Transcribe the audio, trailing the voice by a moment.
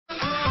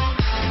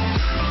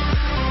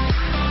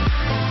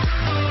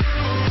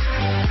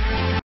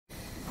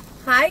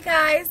Hi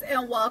guys,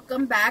 and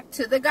welcome back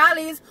to the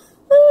Ghalis.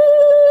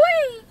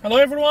 Woo-wee! Hello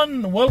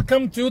everyone,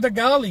 welcome to the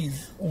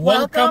Ghalis.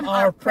 Welcome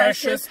our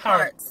precious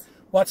hearts.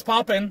 What's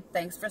poppin'?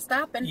 Thanks for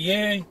stopping.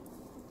 Yay.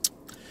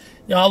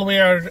 Y'all, we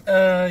are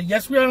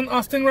we are in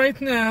Austin right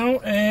now,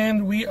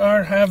 and we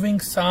are having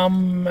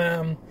some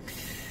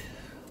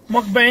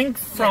mukbang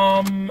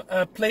from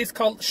a place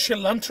called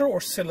Cilantro or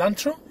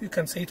Cilantro. You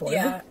can say it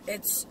whatever. Yeah,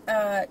 it's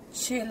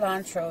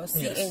cilantro,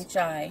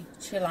 C-H-I,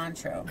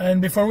 cilantro.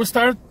 And before we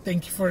start,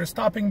 thank you for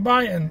stopping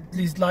by, and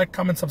please like,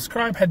 comment,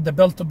 subscribe, hit the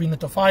bell to be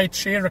notified,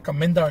 share,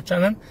 recommend our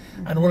channel,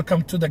 and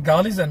welcome to the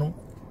Ghalis, and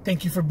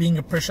thank you for being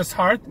a precious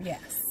heart.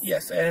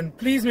 Yes, and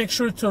please make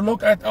sure to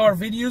look at our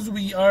videos.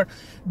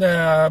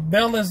 The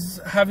bell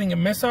is having a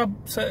mess up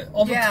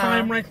all the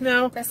time right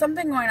now. There's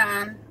something going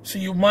on. So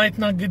you might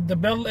not get the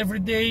bell every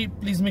day.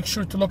 Please make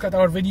sure to look at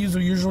our videos.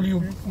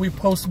 We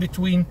post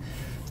between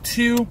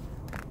 2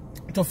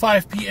 to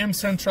 5 p.m.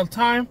 Central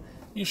Time.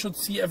 You should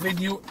see a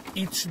video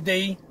each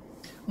day,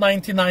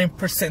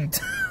 99%.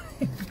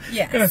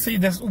 Yes. Gonna see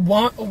this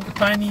one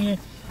tiny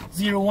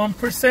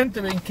 0.1%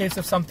 in case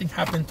if something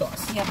happened to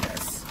us.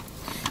 Yes.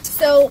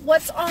 So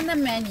what's on the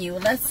menu?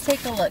 Let's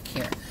take a look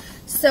here.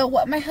 So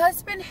what my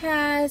husband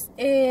has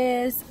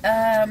is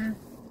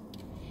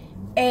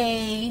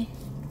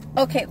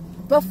okay,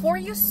 before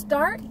you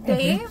start,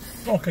 Dave.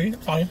 Okay,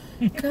 fine.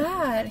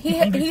 God,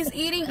 he's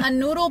eating a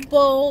noodle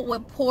bowl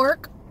with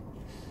pork,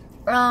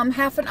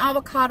 half an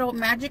avocado,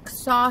 magic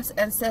sauce,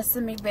 and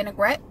sesame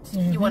vinaigrette.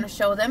 You want to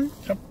show them?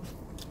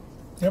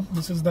 Yep.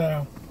 This is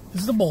the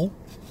bowl.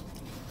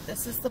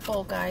 This is the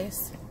bowl,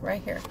 guys,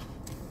 right here.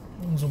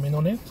 Zoom in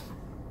on it.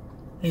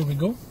 Here we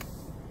go.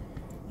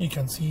 You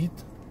can see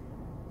it.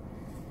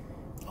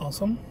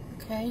 Awesome.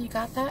 Okay, you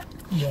got that?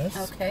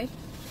 Yes. Okay.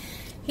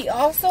 He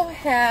also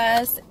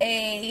has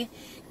a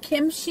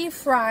kimchi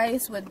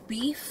fries with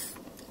beef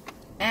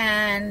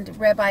and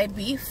ribeye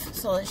beef.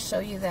 So let's show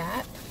you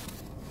that.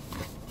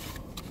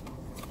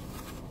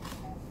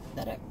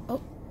 Did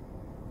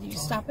you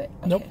stop it?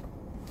 Okay. Nope.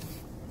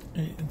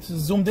 It's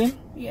zoomed in?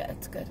 Yeah,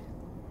 it's good.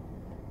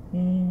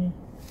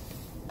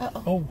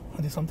 Oh,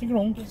 I did something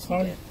wrong. Yes,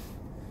 sorry.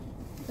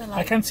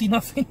 I can't see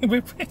nothing.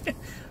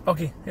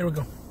 Okay, here we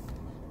go.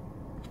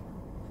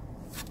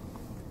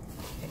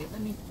 Okay,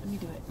 let me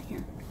do it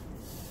here.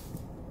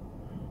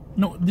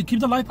 No, they keep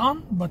the light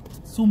on, but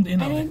zoomed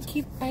in on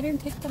it. I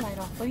didn't take the light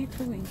off. What are you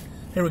doing?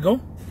 Here we go.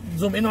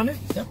 Zoom in on it.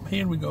 Yep,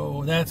 here we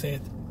go. That's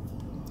it.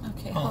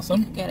 Okay,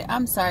 awesome. Get it.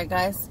 I'm sorry,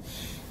 guys.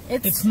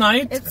 It's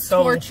night. It's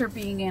torture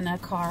being in a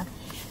car.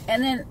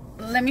 And then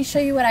let me show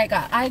you what I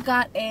got. I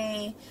got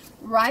a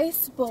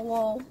rice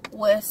bowl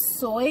with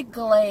soy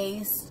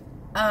glazed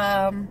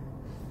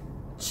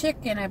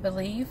chicken, I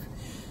believe,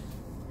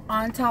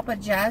 on top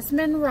of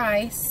jasmine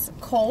rice,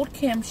 cold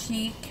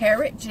kimchi,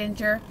 carrot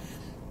ginger,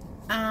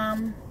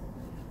 and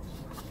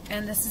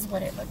this is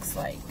what it looks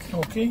like.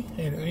 Okay,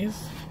 here it is.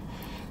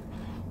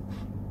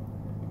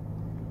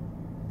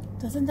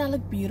 Doesn't that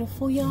look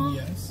beautiful, y'all?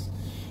 Yes.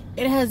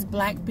 It has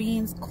black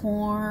beans,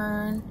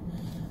 corn,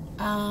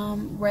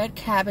 red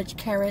cabbage,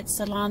 carrots,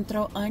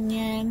 cilantro,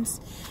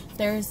 onions.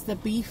 There's the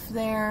beef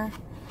there,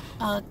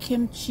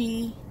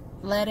 kimchi,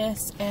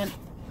 lettuce, and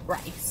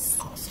rice.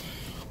 Awesome.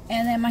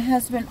 And then my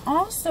husband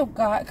also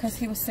got, because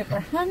he was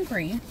super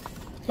hungry,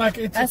 like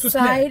a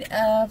side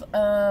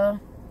of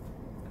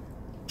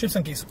chips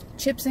and queso.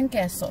 Chips and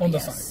queso on the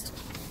side.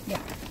 Yeah.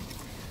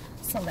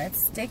 So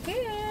let's dig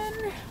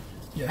in.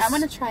 Yes. I'm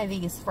gonna try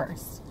these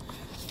first.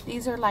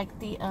 These are like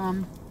the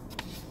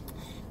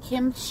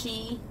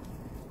kimchi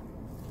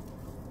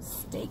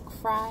steak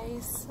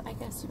fries, I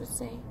guess you would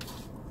say.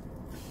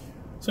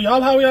 So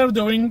y'all, how we are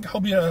doing?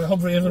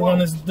 Hopefully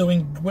everyone is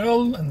doing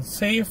well and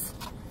safe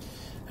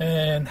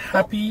and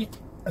happy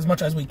as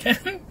much as we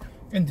can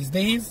in these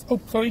days.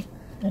 Oh, sorry.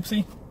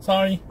 Oopsie.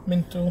 Sorry.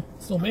 Meant to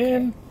zoom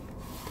in.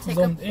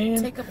 Zoomed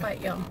in. Take a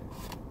bite, y'all.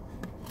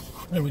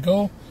 There we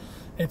go.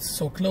 It's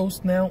so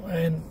close now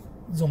and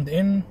zoomed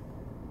in.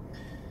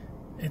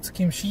 It's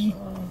kimchi.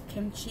 Oh,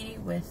 kimchi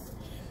with...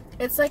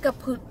 It's like a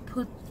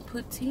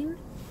poutine.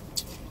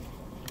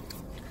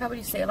 How would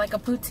you say it? Like a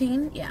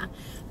poutine? Yeah.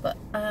 But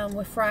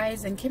with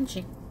fries and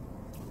kimchi.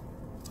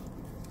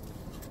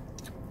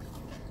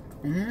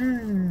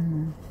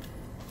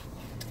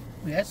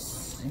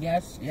 Yes.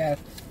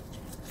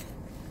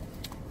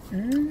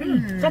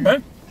 Not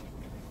bad.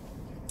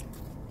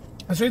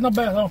 Actually, not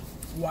bad at all.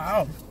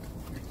 Wow.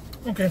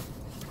 Okay.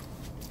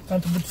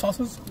 Time to put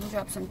sauces. Let me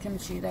drop some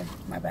kimchi there.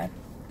 My bad.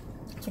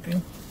 It's okay.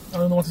 I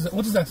don't know what is it.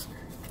 What is that?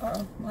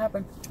 Uh-oh. What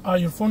happened?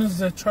 Your phone is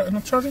not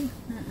charging?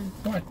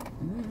 Why?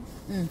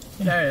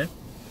 There it is.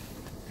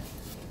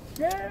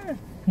 Yeah.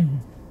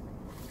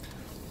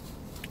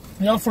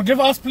 Y'all forgive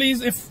us,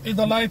 please, if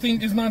the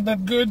lighting is not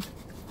that good.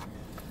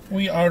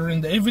 We are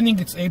in the evening.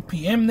 It's 8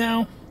 p.m.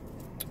 now.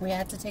 We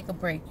had to take a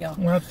break, y'all.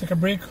 We have to take a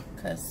break.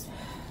 Because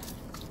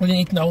we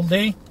didn't eat all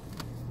day.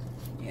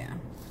 Yeah.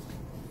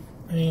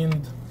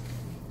 And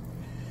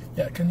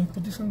yeah, can you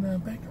put this in the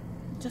bag?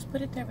 Just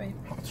put it there, babe.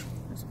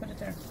 Just put it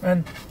there.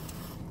 And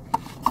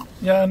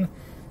yeah, and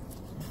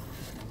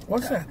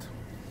What's that?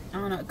 I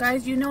don't know.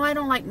 Guys, you know I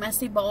don't like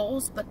messy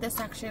bowls, but this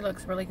actually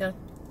looks really good.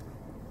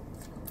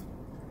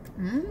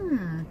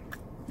 Mmm.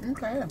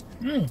 Okay.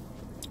 Mmm.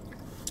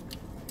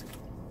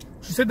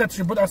 She said that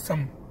she put us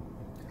some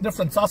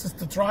different sauces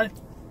to try.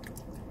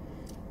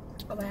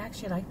 Oh, I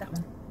actually like that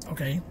one.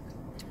 Okay.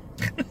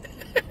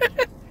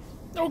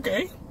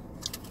 Okay.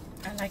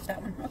 I like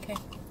that one. Okay.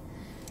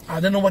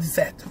 I don't know what is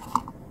that.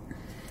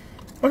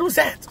 What was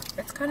that?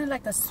 It's kind of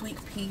like a sweet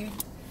pea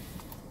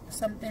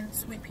something.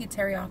 Sweet pea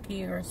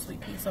teriyaki or sweet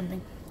pea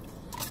something.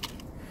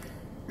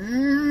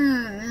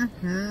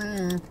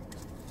 Mm-hmm.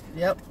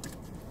 Yep.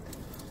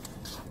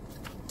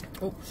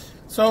 Oops.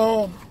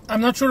 So,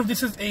 I'm not sure if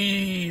this is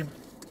a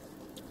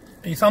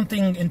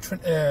something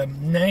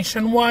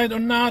nationwide or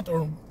not.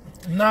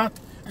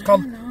 It's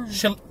called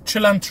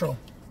cilantro.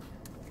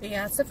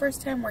 Yeah, it's the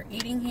first time we're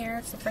eating here.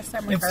 It's the first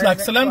time we've It's heard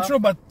like of it.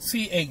 cilantro, but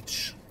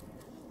CH.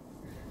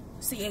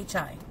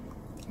 CHI.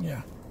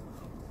 Yeah.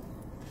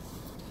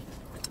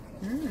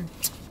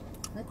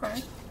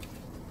 Okay.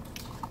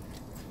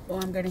 Oh,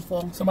 I'm getting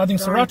full. So I'm adding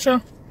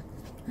sriracha.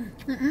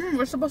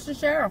 We're supposed to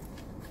share.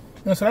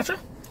 No sriracha?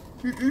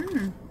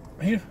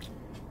 Here.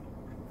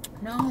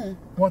 No.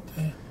 What?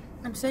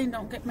 I'm saying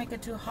don't make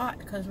it too hot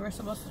because we're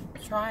supposed to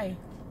try.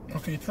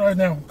 Okay, try it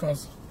now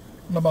because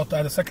I'm about to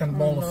add a second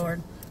bowl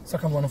Lord.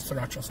 second one of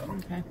sriracha. So.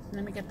 Okay,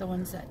 let me get the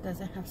ones that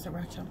doesn't have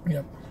sriracha.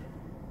 Yep.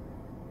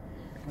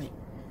 Wait.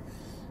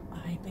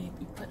 Hi, babe.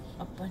 You put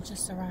a bunch of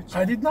sriracha.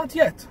 I did not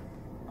yet.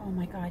 Oh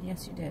my God!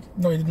 Yes, you did.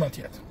 No, I did not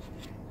yet.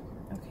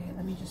 Okay,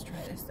 let me just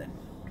try this then.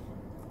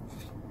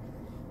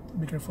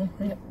 Be careful.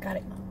 Yep, got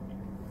it.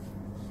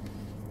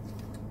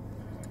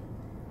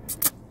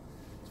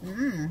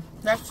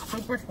 That's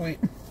super sweet.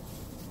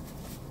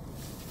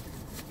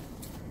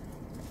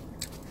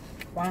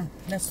 Wow,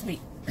 that's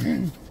sweet.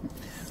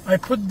 I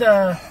put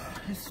the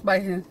It's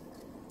spicy.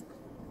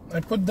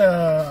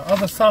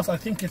 other sauce. I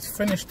think it's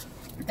finished.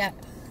 That.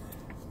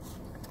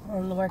 Oh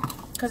Lord,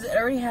 because it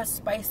already has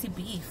spicy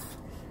beef.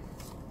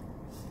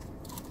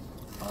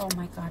 Oh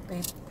my God,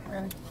 babe,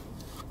 really?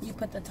 You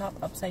put the top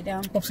upside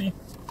down? Oopsie.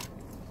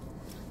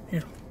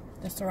 Here.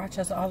 The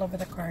sriracha's all over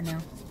the car now.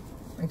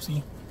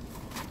 Oopsie.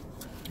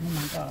 Oh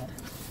my God.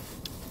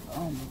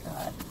 Oh my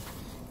God.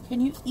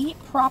 Can you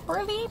eat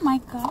properly?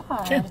 My God.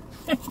 Okay.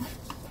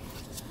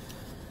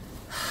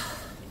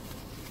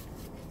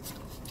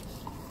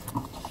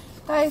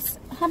 Guys,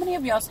 how many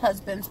of y'all's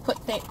husbands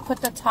put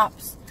the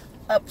tops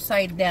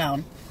upside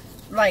down?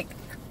 Like,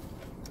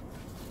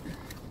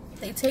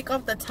 they take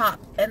off the top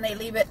and they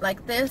leave it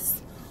like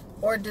this,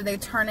 or do they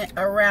turn it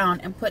around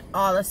and put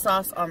all the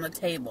sauce on the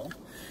table?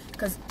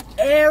 Because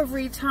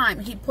every time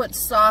he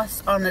puts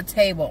sauce on the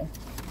table.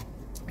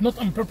 Not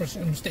on purpose,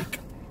 a mistake.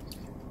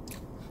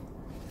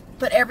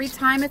 But every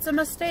time it's a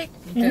mistake?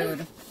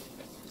 Dude.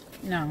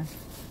 No.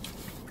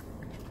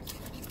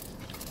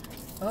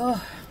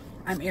 Oh,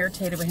 I'm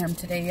irritated with him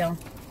today, y'all.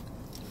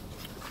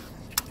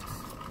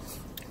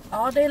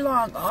 All day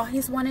long, all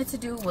he's wanted to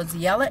do was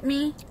yell at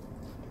me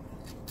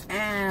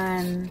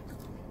and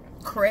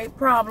create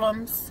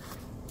problems.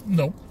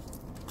 No.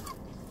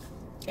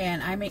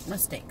 And I make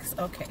mistakes.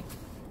 Okay.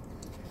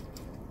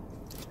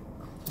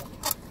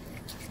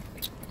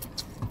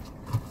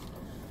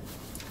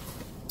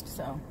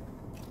 So,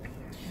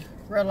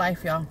 real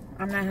life, y'all.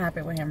 I'm not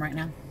happy with him right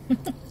now.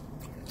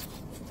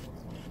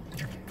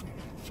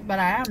 But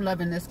I am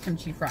loving this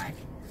kimchi fry.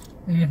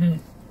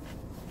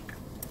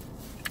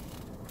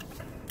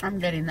 I'm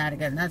getting that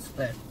again. That's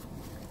good.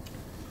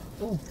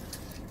 Ooh,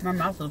 my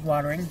mouth is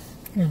watering.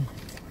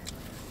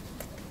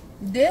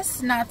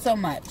 This, not so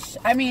much.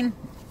 I mean,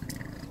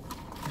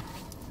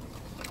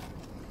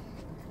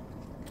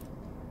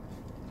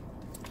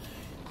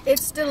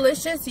 it's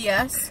delicious,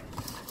 yes.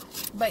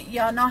 But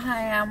y'all know how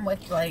I am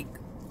with, like,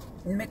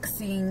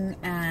 mixing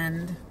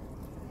and,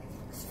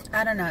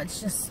 I don't know,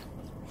 it's just,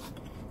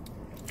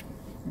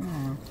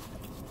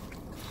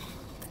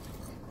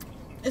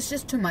 it's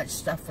just too much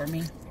stuff for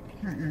me.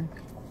 You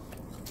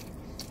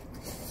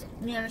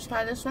want to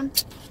try this one?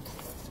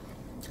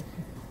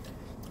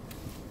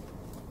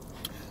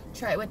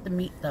 Try it with the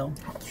meat, though.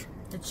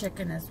 The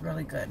chicken is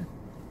really good.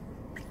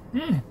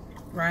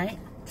 Right?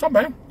 It's not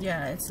bad.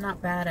 Yeah, it's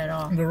not bad at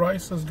all. The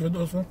rice is good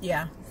also.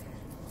 Yeah.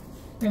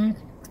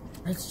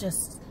 It's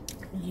just,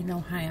 you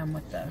know how I am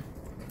with the,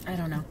 I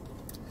don't know.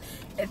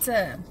 It's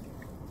a,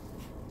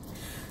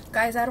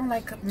 guys, I don't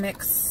like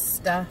mixed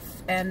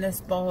stuff, and this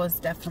bowl is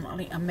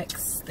definitely a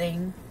mixed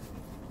thing.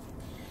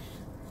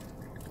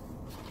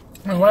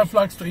 My wife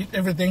likes to eat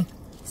everything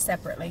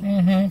Separately.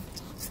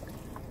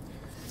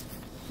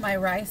 My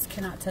rice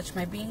cannot touch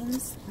my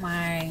beans.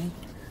 My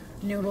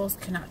noodles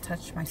cannot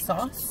touch my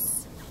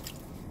sauce.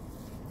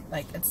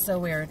 Like, it's so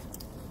weird.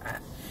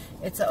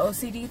 It's an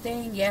OCD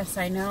thing, yes,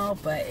 I know,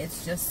 but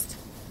it's just,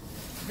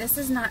 this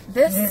is not,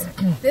 this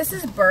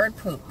is bird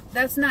poop.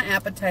 That's not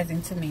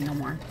appetizing to me no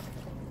more.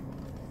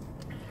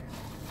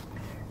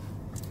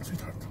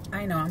 Sweetheart.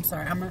 I know, I'm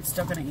sorry. I'm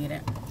still gonna eat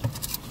it.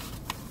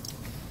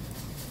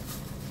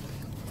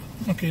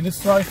 Okay,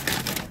 let's try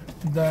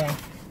the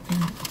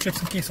chips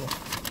and queso.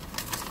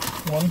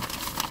 One.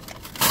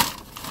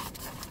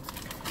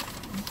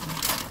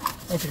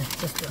 Okay,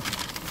 just there.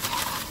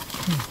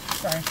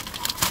 Sorry.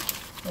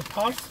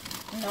 Pause?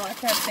 No, I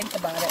can't think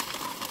about it.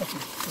 Okay,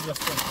 so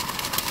just there.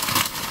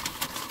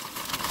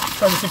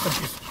 Try the chips and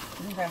queso.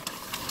 Okay.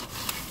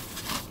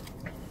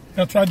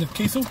 Now try the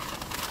queso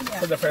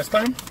for the first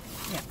time.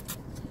 Yeah.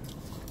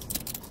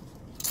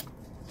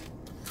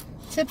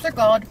 Chips are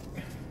good.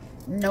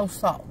 No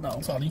salt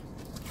though. Salty.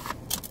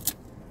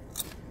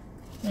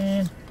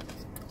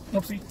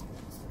 Oopsie.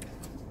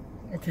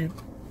 Okay.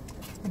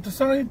 Put the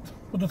side.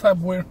 Put the top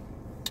where?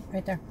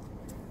 Right there.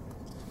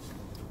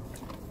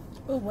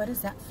 Oh, what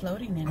is that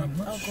floating in it?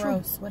 Oh, sure.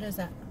 gross. What is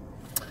that?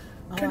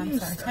 Oh, I'm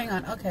sorry. Hang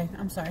on. Okay,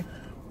 I'm sorry.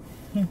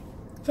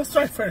 Just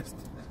try first.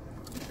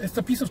 It's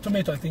a piece of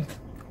tomato, I think.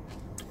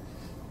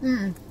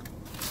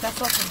 That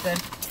sauce is good.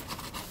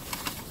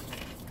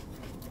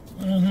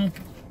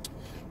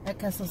 That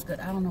castle's good.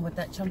 I don't know what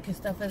that chunky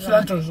stuff is.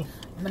 Cilantro.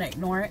 I'm gonna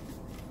ignore it.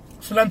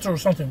 Cilantro or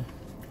something.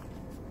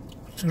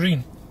 It's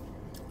green.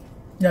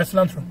 Yeah,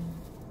 cilantro.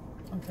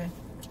 Okay.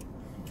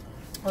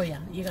 Oh yeah,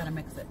 you gotta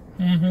mix it.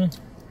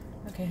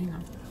 Okay, hang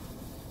on.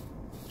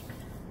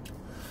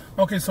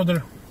 Okay, so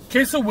the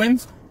queso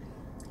wins.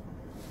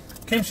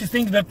 Can she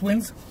think that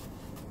wins?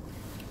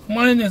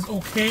 Mine is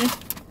okay.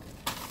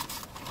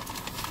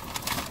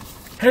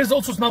 Hers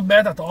also is not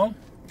bad at all.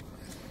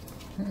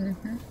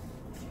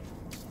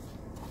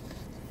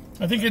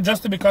 I think it's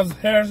just because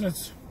hers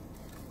is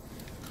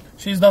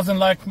she doesn't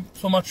like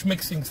so much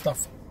mixing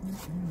stuff.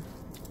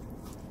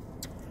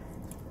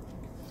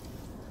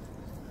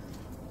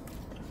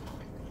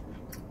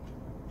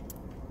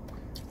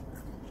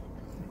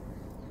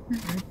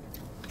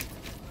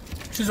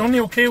 She's only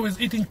okay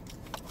with eating.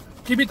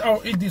 Keep it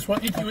or eat this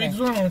one. Eat you eat this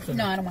one.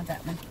 No, I don't want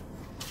that one.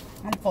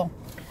 I'm full.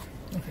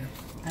 Okay.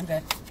 I'm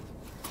good.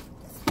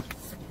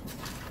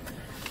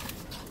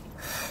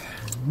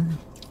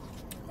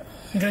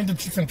 I'm gonna eat the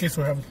chips in case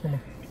we have it. Come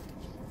on.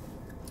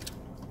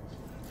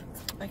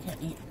 I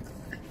can't eat.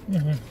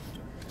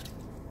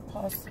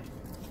 Pause.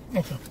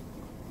 Okay.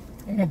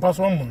 I'm gonna pass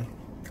one more.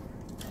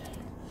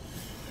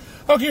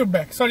 Okay, we're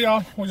back. Sorry,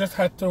 y'all. We just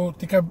had to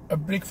take a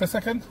break for a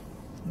second.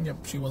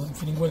 Yep, she wasn't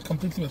feeling well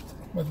completely,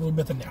 but we're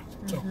better now.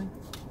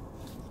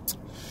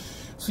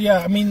 So yeah,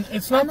 I mean,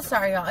 it's not. I'm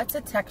sorry, y'all. It's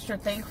a texture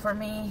thing for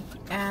me,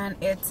 and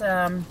it's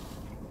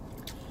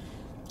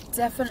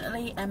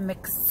definitely a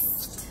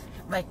mixed,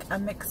 like a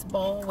mixed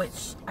bowl,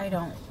 which I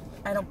don't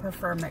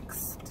prefer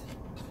mixed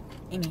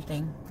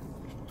anything.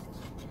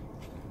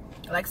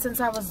 Like since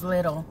I was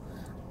little,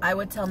 I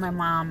would tell my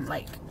mom,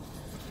 like,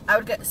 I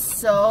would get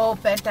so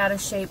bent out of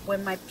shape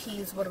when my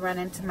peas would run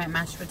into my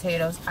mashed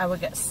potatoes. I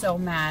would get so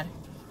mad.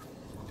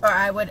 Or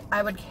I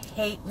would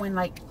hate when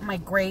like my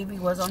gravy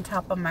was on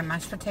top of my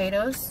mashed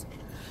potatoes.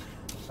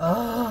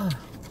 Oh.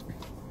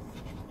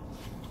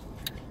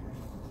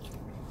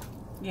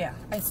 Yeah,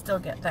 I still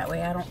get that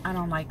way. I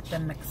don't like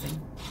them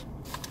mixing.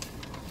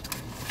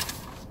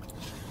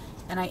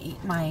 And I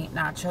eat my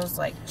nachos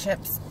like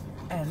chips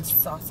and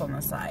sauce on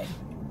the side.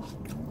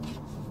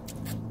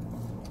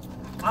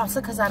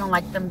 Also because I don't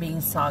like them being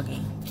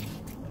soggy.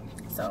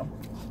 So.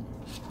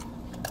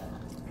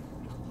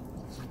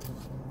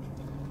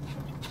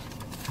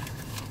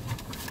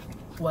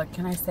 What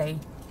can I say?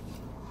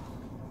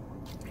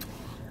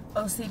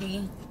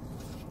 OCD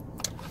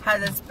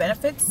has its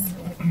benefits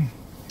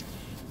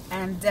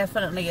and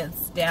definitely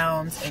its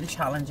downs and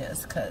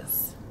challenges,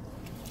 because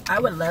I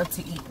would love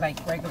to eat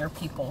like regular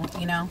people,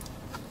 you know?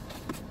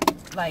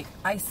 Like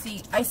I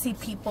see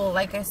people,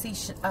 like I see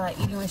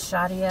eating with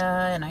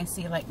Shadia, and I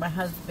see like my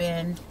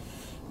husband,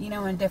 you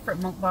know, and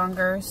different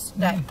mukbangers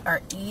that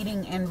are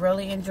eating and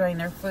really enjoying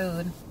their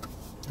food.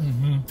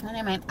 And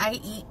I mean, I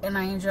eat and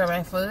I enjoy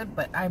my food,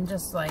 but I'm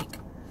just like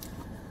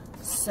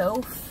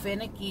so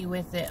finicky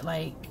with it.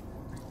 Like,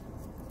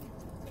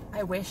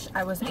 I wish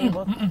I was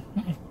able.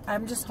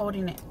 I'm just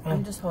holding it.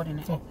 I'm just holding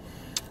it.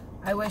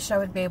 I wish I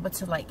would be able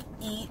to like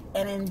eat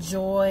and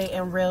enjoy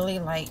and really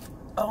like,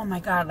 oh my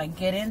God, like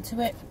get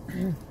into it.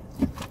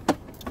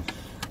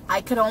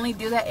 I could only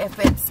do that if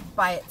it's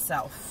by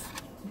itself.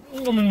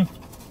 I mean,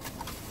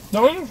 the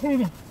only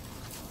food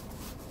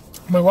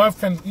my wife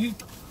can eat.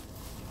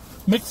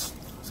 Mix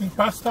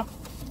pasta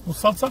with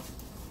salsa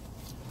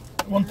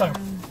one time.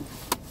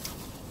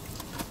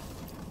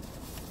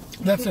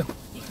 That's it.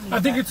 I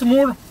think it's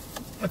more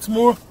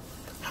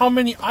how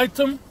many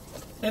items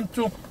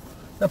into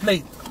the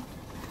plate.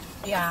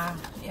 Yeah.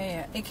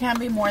 It can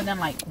be more than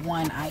like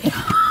one item,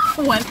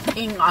 one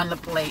thing on the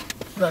plate.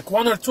 Like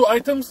one or two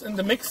items in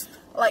the mix.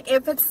 Like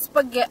if it's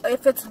spaghetti,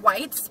 if it's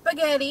white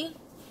spaghetti,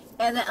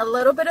 and then a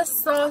little bit of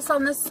sauce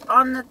on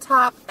the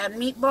top and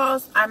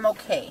meatballs, I'm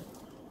okay.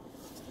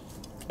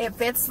 If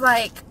it's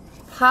like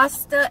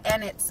pasta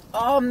and it's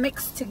all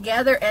mixed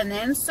together and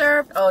then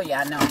served, oh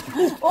yeah, no.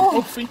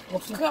 Oh, Oopsie.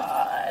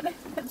 God,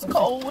 it's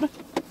cold.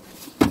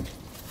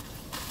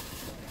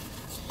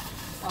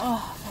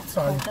 Oh, that's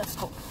Sorry. cold, that's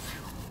cold.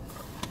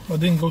 But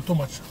didn't go too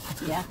much.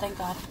 Yeah, thank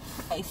God.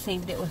 I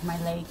saved it with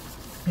my leg.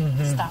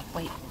 Stop,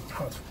 wait.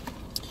 Hot.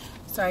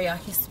 Sorry, y'all,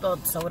 he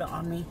spilled soda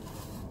on me.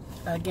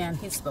 Again,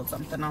 he spilled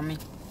something on me.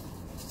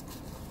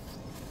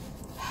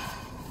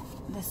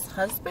 This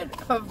husband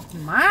of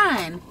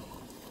mine.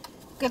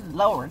 Good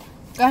Lord.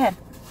 Go ahead.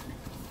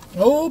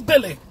 Oh,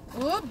 Billy.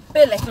 Oh,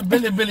 Billy.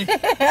 Billy.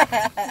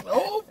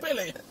 Oh,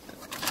 Billy.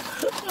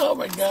 Oh,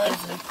 my God.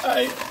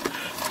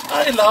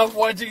 I love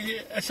watching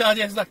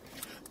Shadia. It's like,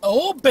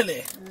 oh,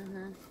 Billy.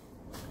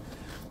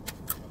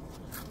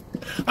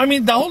 I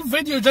mean, the whole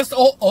video just,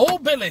 oh,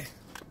 Billy.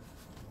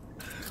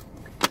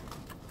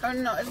 Oh,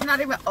 no, it's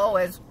not even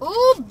always.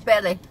 Ooh,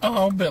 Billy.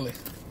 Oh, Billy.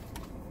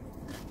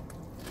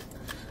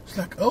 It's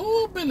like,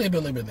 oh, Billy.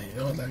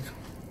 Oh, like.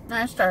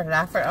 I started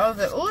laughing. I was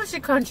like, ooh, she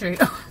country.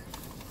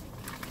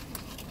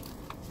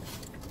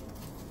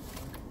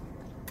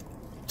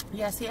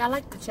 Yeah, see, I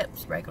like the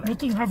chips regular. I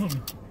think have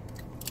them.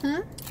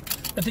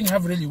 I think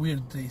have really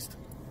weird taste.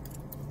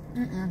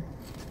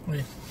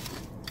 Really?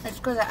 It's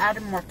because I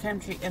added more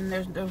kimchi and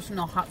there's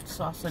no hot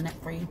sauce in it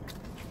for you.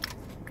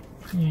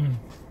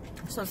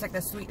 So it's like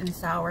a sweet and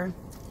sour.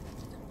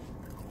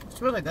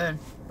 It's really good,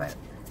 but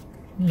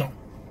no.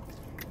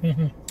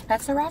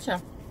 That's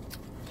sriracha.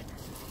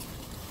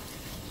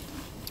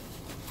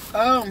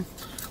 Oh,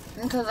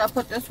 because I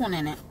put this one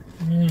in it,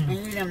 and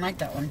you didn't like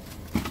that one.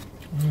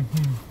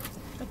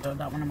 I'll throw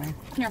that one away.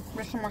 Here,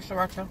 here's some more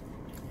sriracha.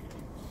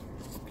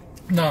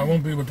 No, I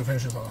won't be able to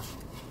finish it off.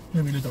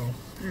 Maybe a little.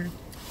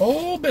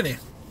 Oh, Billy.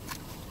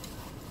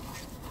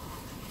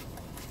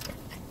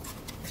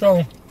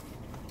 So,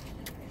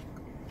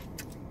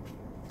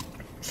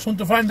 soon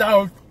to find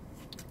out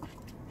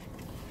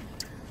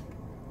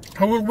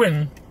who will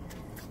win.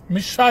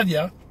 Miss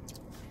Shadia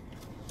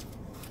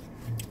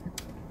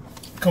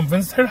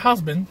convinced her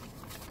husband,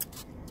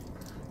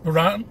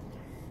 Laurent,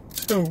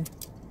 to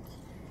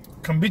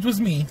compete with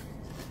me.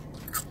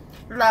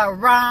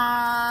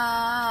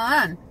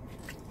 Laurent!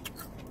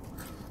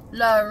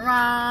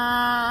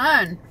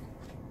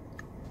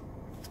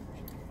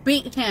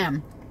 Beat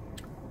him.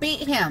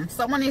 Beat him.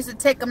 Someone needs to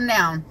take him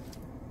down.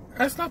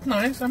 That's not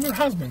nice. I'm your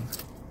husband.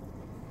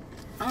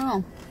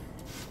 Oh.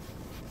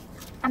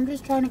 I'm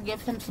just trying to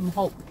give him some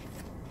hope.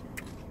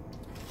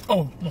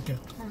 Oh, okay.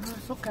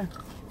 It's okay.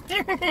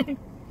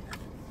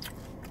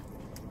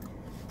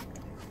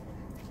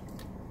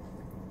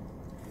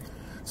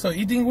 So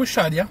eating with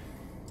Shadia.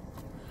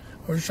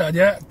 Or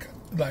Shadia,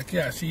 like,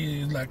 yeah,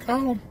 she's like,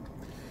 oh,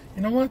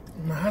 you know what?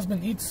 My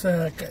husband eats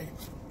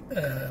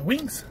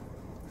wings.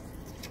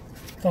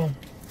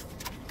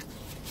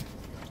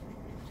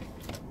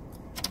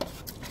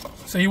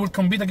 So he will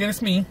compete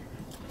against me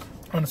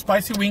on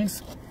spicy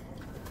wings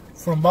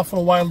from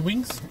Buffalo Wild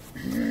Wings.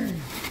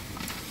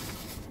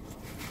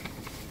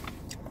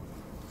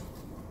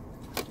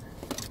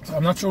 So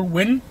I'm not sure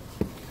when,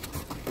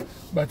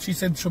 but she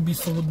said she'll be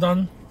so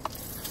done.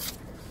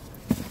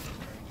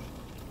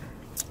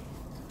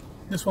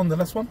 This one, the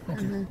last one?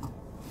 Okay.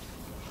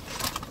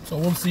 So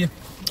we'll see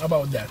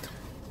about that.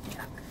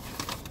 Yeah.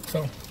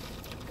 So.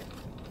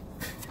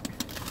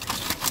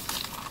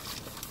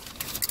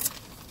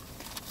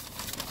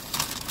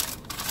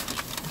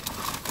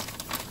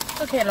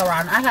 Okay,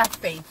 Laurent, I have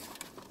faith.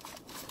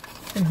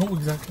 In who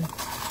exactly?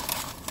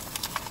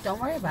 Don't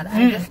worry about it.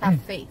 I just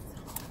have faith.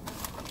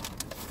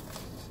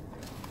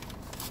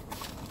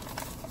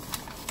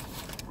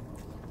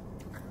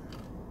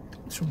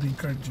 She'll be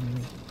encouraging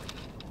me.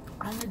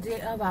 On the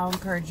day of, I'll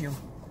encourage you.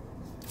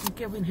 I'm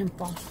giving him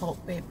false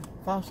hope, babe.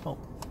 False hope.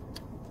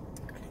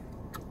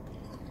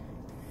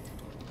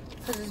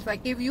 Because if I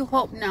give you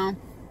hope now,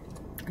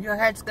 your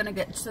head's going to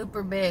get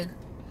super big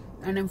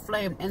and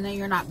inflamed, and then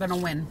you're not going to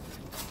win.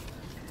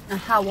 And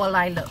how will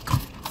I look?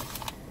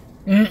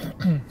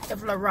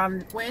 If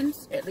Laurent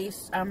wins, at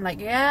least I'm like,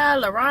 yeah,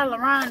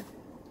 Laurent.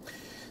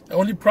 The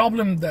only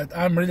problem that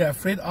I'm really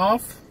afraid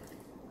of,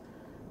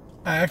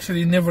 I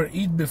actually never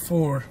eat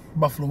before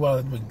Buffalo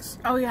Wild Wings.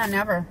 Oh yeah,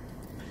 never.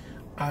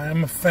 I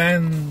am a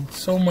fan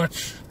so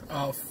much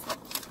of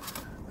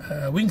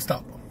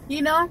Wingstop.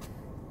 You know,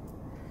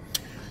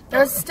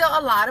 there's still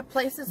a lot of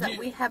places that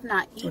we have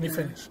not eaten. Let me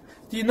finish.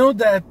 Do you know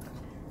that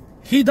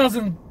he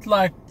doesn't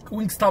like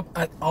Wingstop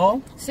at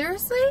all?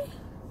 Seriously?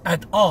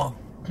 At all.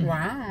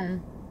 Wow.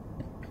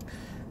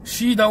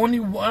 She the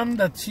only one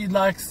that she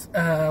likes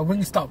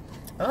Wingstop.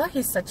 Oh,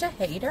 he's such a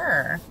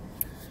hater.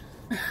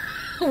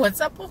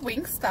 What's up with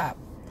Wingstop?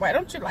 Why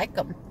don't you like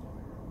them?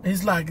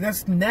 He's like,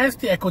 that's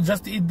nasty. I could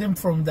just eat them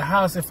from the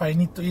house if I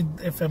need to eat,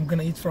 if I'm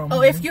gonna eat from.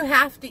 Oh, if you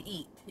have to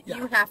eat,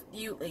 yeah.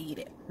 you eat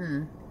it.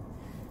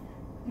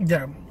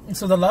 Yeah.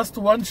 So the last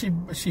one she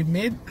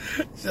made,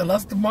 the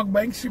last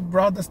mukbang she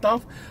brought the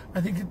stuff. I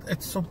think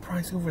it's so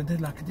pricey over there,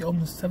 like the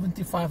almost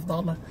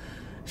 $75.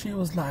 She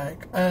was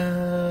like,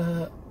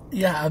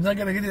 yeah, I'm not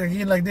gonna get it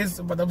again like this,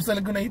 but I'm still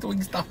gonna eat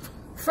Wingstop.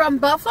 From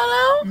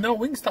Buffalo? No,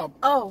 Wingstop.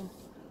 Oh.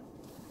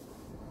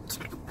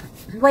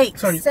 Wait,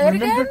 sorry. Say it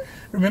again?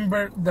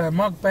 Remember the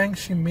mukbang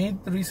she made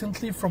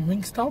recently from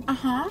Wingstop?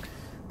 Uh-huh.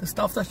 The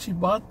stuff that she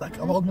bought, like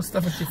almost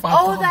 $75.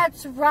 Oh,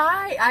 that's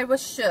right. I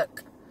was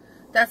shook.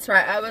 That's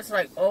right. I was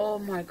like, oh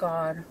my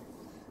God.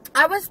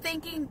 I was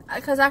thinking,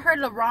 because I heard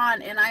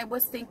LeBron, and I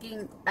was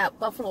thinking at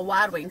Buffalo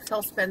Wild Wings,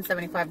 he'll spend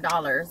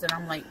 $75. And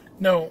I'm like,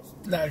 no,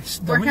 like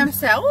for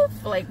himself?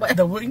 Like, what?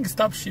 The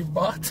Wingstop she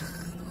bought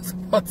was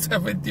about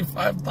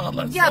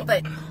 $75. Yeah, so.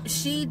 but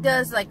she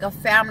does like a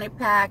family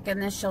pack,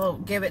 and then she'll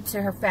give it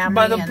to her family.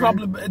 But the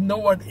problem, no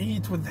one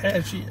eats with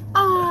her.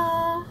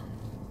 Oh,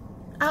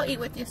 I'll eat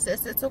with you,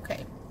 sis. It's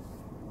okay.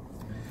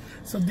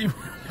 So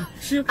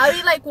I'll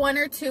eat like 1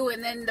 or 2,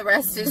 and then the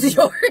rest is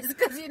yours,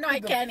 because you know I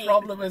can't eat. The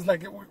problem is,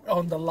 like,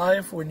 on the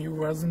live when you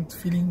wasn't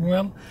feeling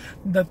well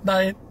that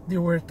night, they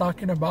were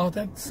talking about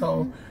it.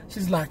 So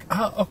she's like,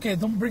 okay,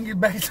 don't bring it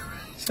back.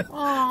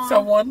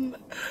 Someone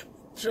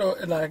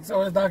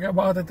talking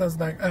about it. I was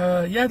like,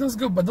 yeah, that's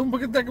good, but don't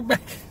bring it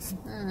back.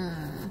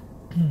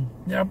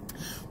 Yep.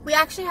 We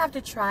actually have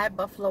to try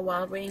Buffalo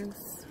Wild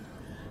Wings.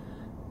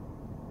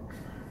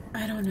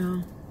 I don't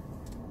know.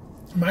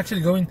 I'm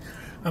actually going.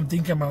 I'm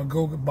thinking about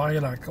go buy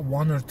like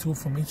 1 or 2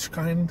 from each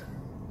kind.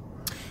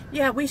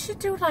 Yeah, we should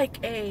do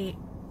like a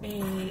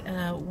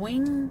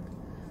wing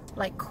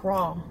like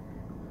crawl.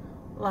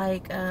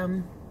 Like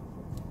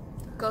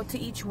go to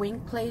each wing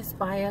place,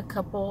 buy a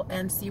couple,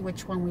 and see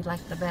which one we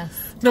like the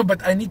best. No,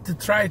 but I need to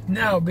try it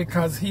now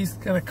because he's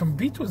gonna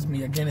compete with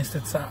me against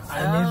it. So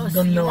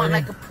don't know. Want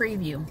like a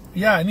preview?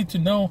 Yeah, I need to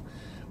know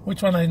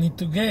which one I need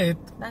to get.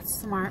 That's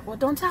smart. Well,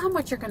 don't tell him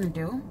what you're gonna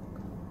do.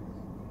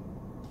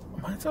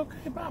 It's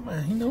okay,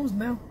 Batman. He knows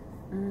now.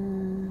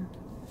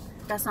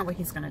 That's not what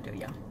he's gonna do,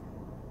 y'all.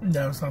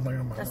 No, it's not like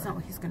that. That's not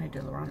what he's gonna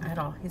do, Laurent, at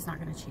all. He's not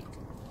gonna cheat.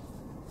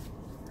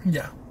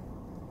 Yeah.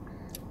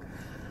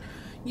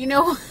 You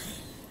know,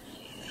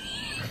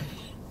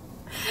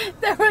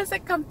 there was a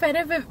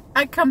competitive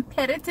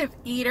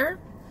eater,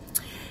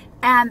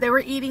 and they were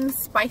eating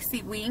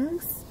spicy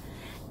wings,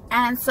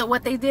 and so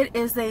what they did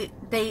is they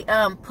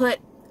put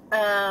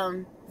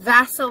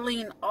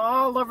Vaseline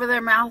all over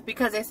their mouth,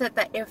 because they said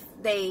that if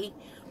they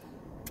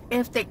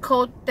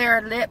coat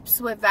their lips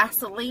with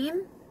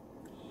Vaseline,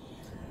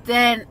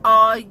 then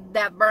all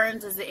that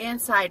burns is the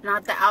inside,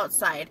 not the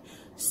outside.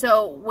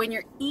 So when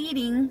you're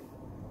eating,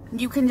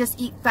 you can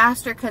just eat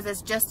faster because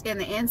it's just in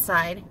the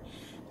inside.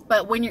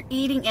 But when you're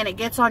eating and it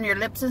gets on your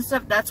lips and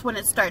stuff, that's when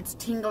it starts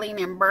tingling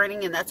and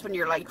burning, and that's when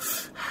you're like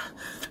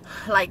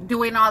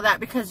doing all that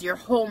because your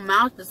whole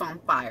mouth is on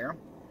fire.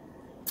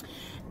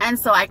 And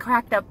so I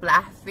cracked up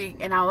laughing,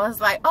 and I was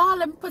like, oh,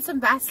 let me put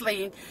some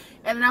Vaseline.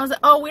 And then I was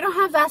like, oh, we don't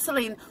have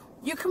Vaseline.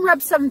 You can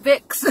rub some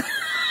Vicks.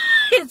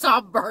 It's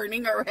all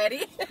burning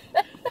already.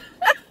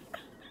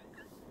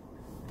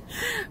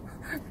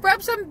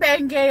 Rub some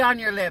Bengay on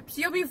your lips.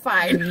 You'll be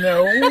fine.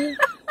 No.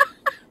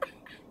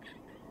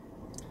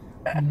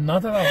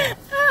 Not at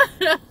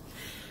all.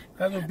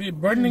 That would be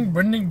burning.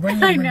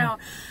 I know.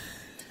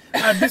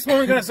 At this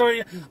moment, I'm going to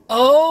say,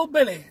 oh,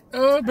 Billy.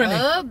 Oh, Billy.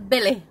 Oh,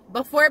 Billy.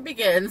 Before it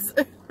begins.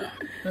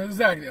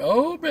 Exactly.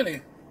 Oh,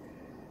 Billy.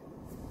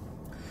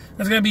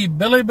 It's going to be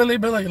Billy.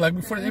 Like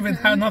before they even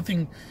have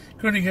nothing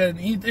critical and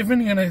eat.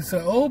 Even going to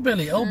say, oh,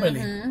 Billy. Oh,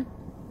 Billy.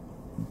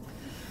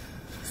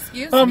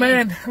 Excuse me.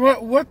 Man.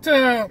 What,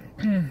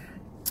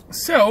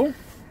 so,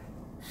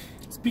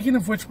 speaking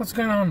of which, what's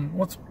going on?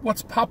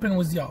 What's popping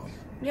with y'all?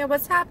 Yeah,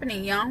 what's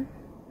happening, y'all?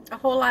 A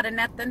whole lot of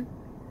nothing.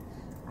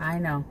 I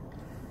know.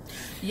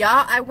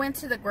 Y'all, I went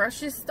to the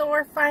grocery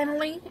store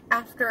finally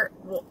after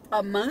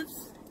a month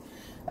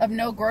of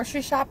no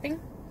grocery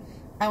shopping.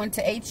 I went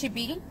to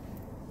H-E-B,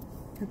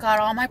 got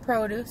all my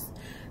produce.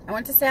 I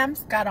went to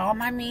Sam's, got all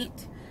my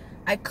meat.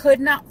 I could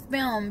not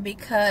film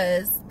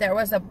because there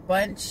was a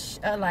bunch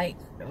of like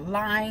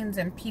lines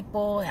and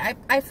people.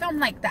 I filmed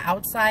like the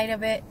outside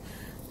of it.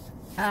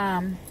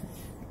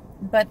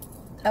 But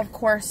of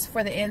course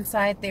for the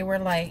inside they were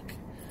like,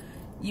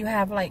 you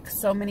have like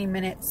so many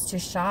minutes to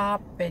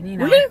shop, and you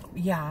know. Really?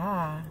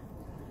 Yeah.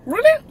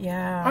 Really?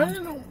 Yeah. I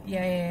didn't know.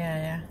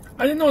 Yeah.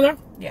 I didn't know that.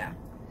 Yeah.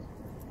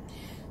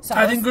 So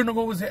I didn't gonna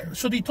go with it.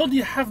 So they told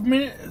you have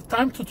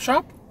time to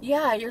shop?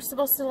 Yeah, you're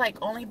supposed to like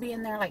only be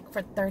in there like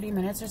for 30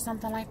 minutes or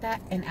something like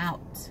that, and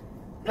out.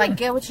 Like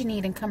get what you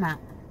need and come out.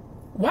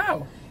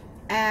 Wow.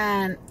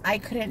 And I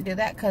couldn't do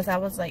that because I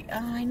was like, oh,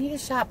 I need to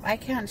shop. I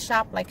can't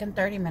shop like in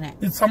 30 minutes.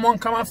 Did someone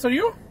come after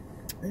you?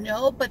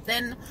 No, but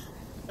then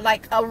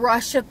like a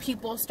rush of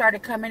people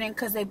started coming in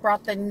because they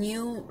brought the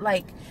new,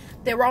 like,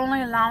 they were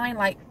only allowing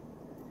like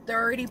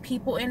 30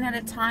 people in at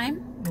a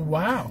time.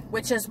 Wow.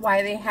 Which is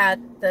why they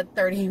had the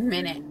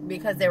 30-minute,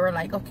 because they were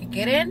like, okay,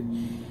 get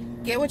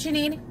in, get what you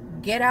need,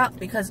 get out,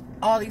 because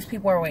all these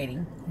people are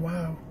waiting.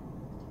 Wow.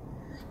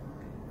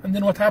 And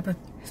then what happened?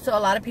 So a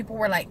lot of people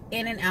were like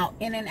in and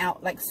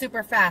out, like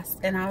super fast.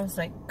 And I was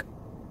like,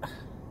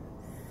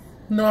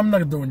 no, I'm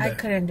not doing that. I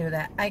couldn't do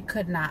that. I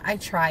could not. I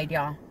tried,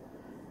 y'all.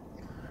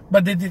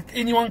 But did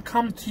anyone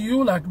come to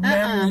you like,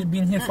 man, you've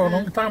been here for a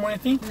long time or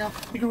anything? No.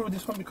 You can move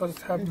this one because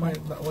it had my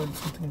that way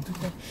something to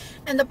do.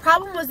 And the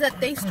problem was that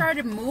they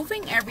started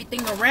moving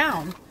everything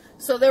around.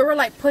 So they were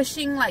like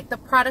pushing like the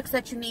products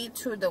that you need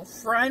to the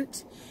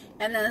front,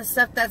 and then the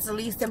stuff that's the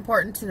least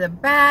important to the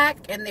back,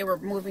 and they were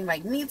moving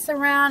like meats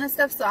around and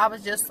stuff. So I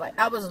was just like,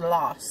 I was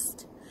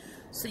lost.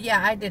 So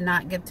yeah, I did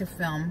not get to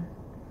film.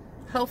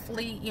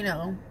 Hopefully, you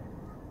know,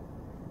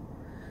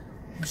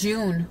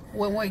 June,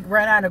 when we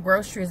run out of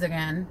groceries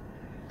again,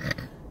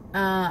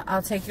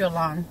 I'll take you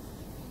along.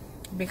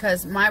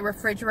 Because my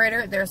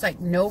refrigerator, there's like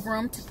no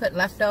room to put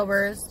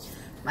leftovers.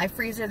 My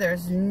freezer,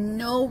 there's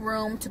no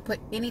room to put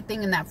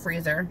anything in that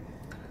freezer.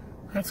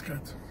 That's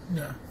good.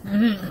 Yeah.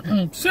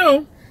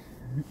 So,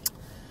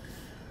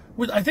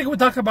 I think we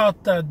talked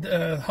about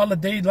the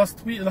holiday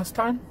last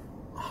time.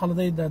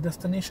 Holiday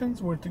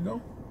destinations, where to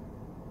go.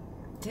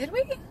 Did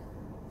we?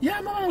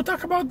 Yeah, Mama, we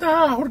talked about the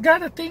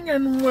Hurghada thing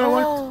and what?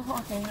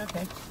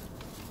 Okay.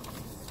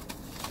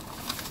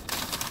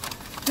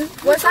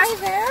 Was I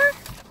there?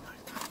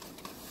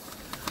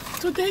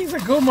 2 days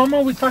ago,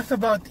 Mama, we talked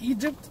about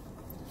Egypt.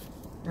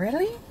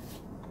 Really?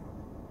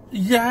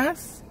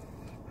 Yes.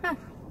 Huh.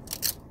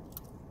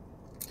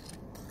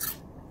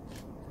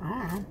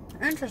 Oh,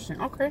 interesting.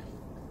 Okay.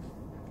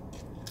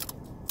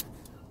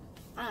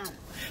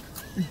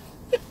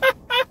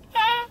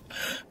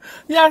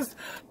 Yes,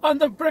 on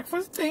the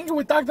breakfast thing,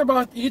 we talked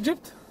about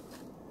Egypt.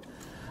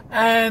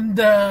 And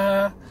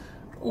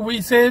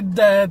we said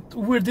that,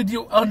 where did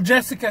you, on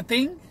Jessica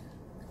thing?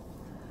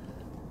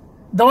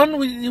 The one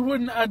you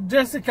wouldn't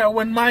Jessica,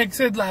 when Mike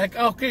said like,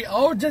 okay,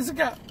 oh,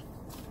 Jessica.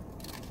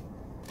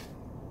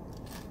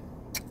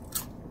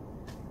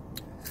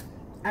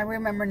 I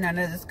remember none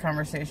of this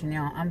conversation,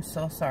 y'all. I'm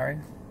so sorry.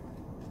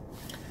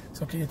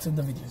 It's okay, it's in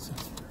the videos.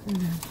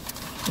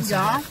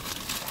 Y'all,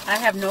 I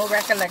have no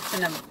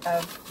recollection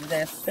of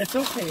this. It's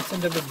okay, it's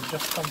in the video.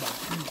 Just come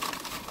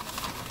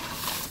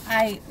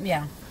back.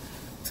 Yeah.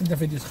 It's in the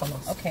videos,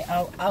 خلاص. Okay,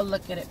 I'll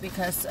look at it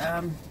because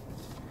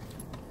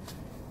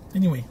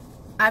anyway,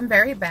 I'm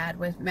very bad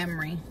with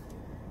memory.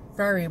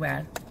 Very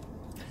bad.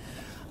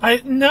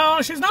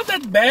 No, she's not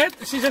that bad.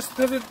 She just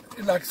doesn't,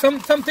 like, some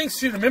things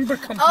she remember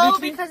completely. Oh,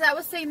 because I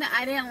was saying that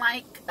I didn't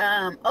like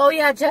oh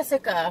yeah,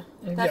 Jessica.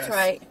 That's yes.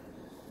 right.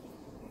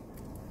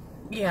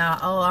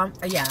 Yeah,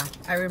 yeah,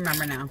 I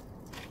remember now.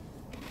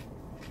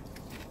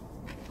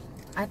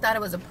 I thought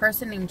it was a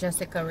person named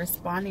Jessica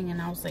responding, and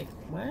I was like,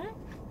 what?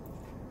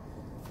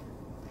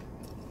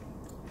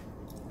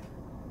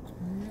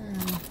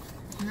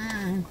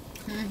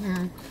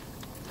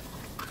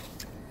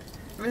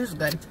 This is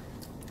good.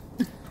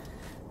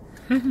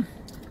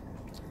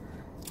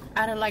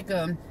 Out of like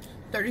a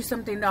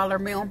 $30-something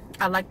meal,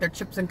 I like their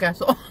chips and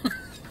queso.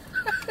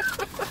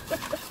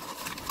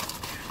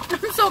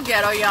 I'm so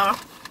ghetto, y'all.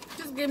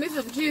 Just give me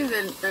some cheese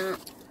and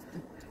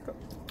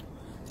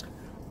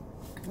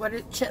what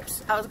is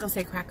chips? I was gonna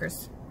say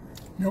crackers.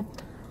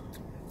 Nope.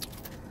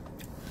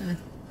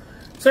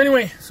 So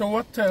anyway, so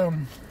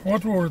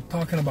what we were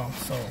talking about?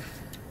 So.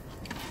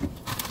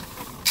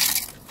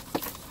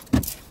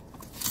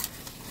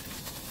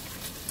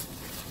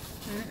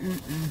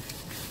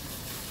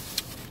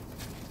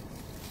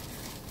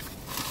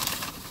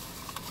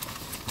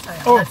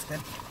 Oh, that's good.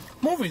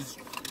 Movies.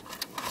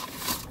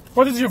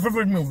 What is your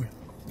favorite movie?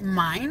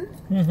 Mine?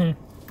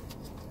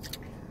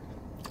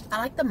 I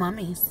like The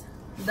Mummies.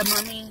 The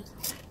Mummy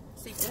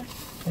sequel.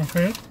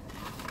 Okay.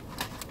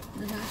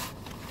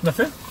 That's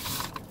it?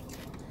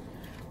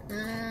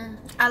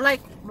 I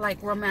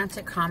like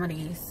romantic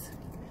comedies.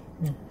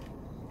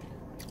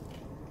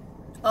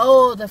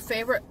 Oh,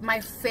 my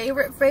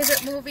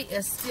favorite movie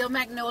is Steel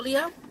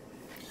Magnolia.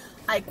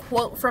 I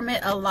quote from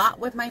it a lot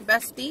with my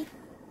bestie,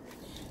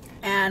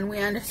 and we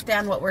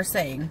understand what we're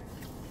saying.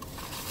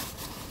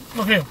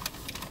 Okay.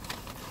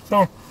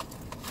 So,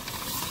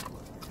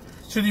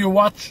 should you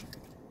watch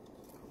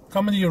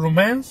comedy or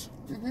romance?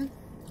 And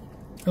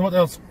what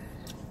else?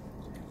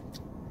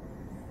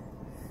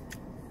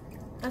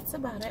 That's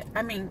about it.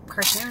 I mean,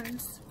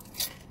 cartoons.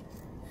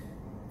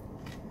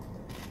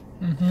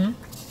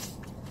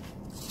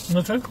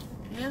 That's it?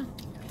 Yeah.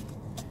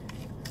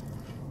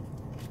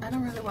 I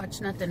don't really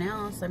watch nothing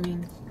else. I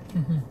mean,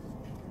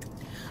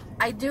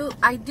 I do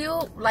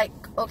like,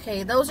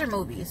 okay, those are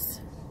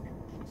movies.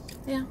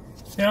 Yeah.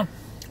 Yeah.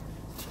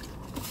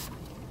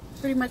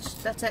 Pretty much,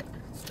 that's it.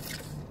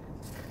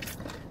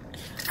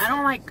 I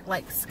don't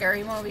like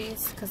scary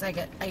movies because I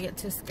get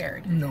too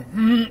scared. No.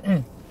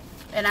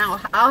 And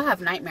I'll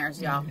have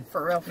nightmares, y'all.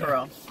 For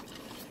real.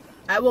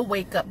 I will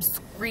wake up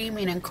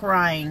screaming and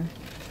crying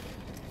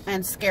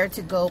and scared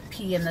to go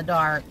pee in the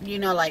dark. You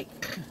know, like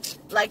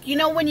you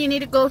know when you need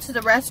to go to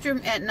the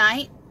restroom at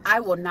night? I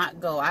will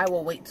not go. I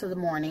will wait till the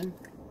morning.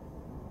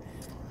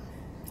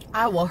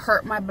 I will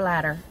hurt my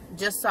bladder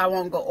just so I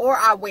won't go. Or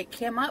I'll wake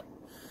him up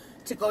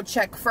to go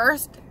check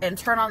first and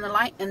turn on the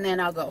light, and then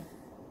I'll go.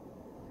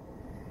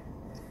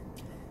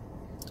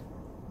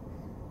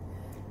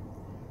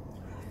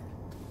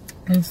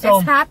 And so,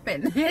 it's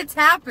happened. It's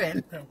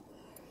happened. Yeah.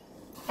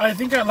 I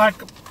think I like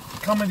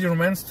comedy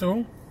romance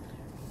too.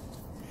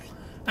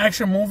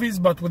 Action movies,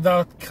 but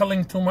without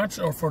killing too much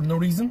or for no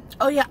reason.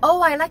 Oh yeah.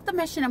 Oh, I like the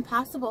Mission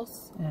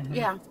Impossibles.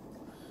 Yeah.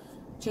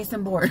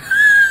 Jason Bourne.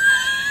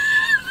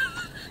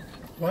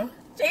 What?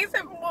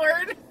 Jason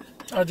Bourne.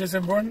 Oh,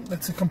 Jason Bourne?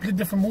 That's a complete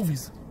different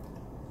movies.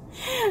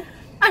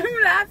 I'm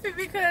laughing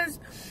because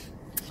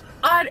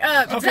on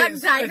Duck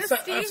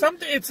Dynasty.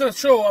 It's a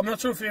show. I'm not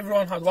sure if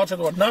everyone has watched it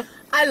or not.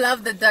 I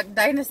love the Duck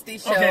Dynasty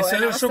show. Okay, so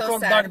there's a show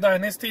called Duck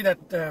Dynasty that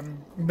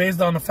based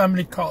on a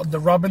family called the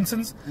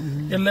Robinsons.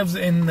 It lives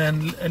in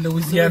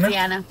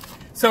Louisiana.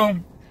 So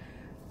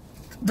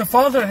the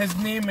father, his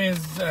name is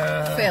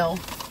Phil.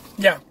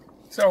 Yeah.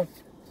 So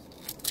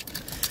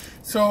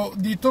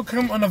they took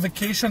him on a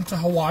vacation to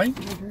Hawaii.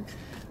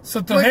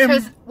 So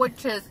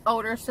which his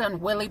older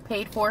son Willie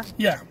paid for.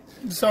 Yeah.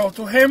 So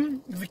to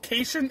him,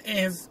 vacation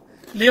is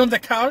lay on the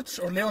couch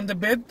or lay on the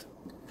bed,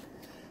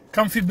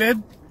 comfy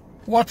bed,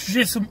 watch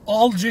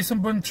all Jason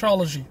Bourne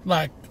trilogy,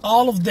 like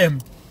all of them.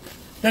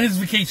 That is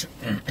vacation.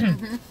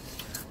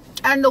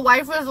 And the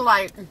wife was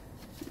like,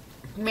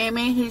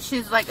 Mimi,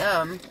 she's like,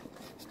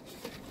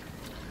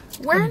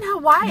 we're in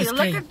Hawaii.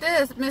 Look at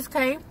this, Miss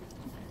K.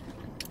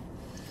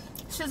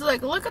 She's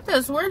like, look at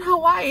this. We're in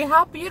Hawaii.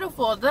 How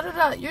beautiful. Da, da,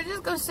 da. You're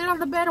just going to sit on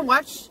the bed and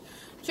watch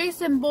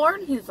Jason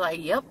Bourne? He's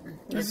like, yep.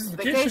 This is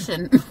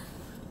vacation.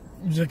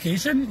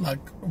 Vacation? Like,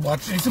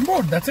 watch Jason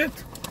Bourne. That's it.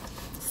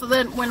 So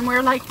then when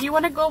we're like, you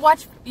want to go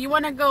watch Vacation? You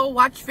want to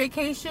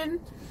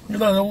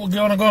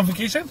go on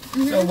vacation?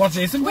 So watch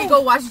Jason Bourne? We go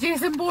watch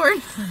Jason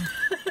Bourne.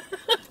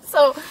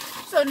 So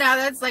now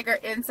that's like our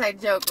inside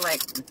joke.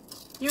 Like,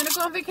 you want to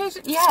go on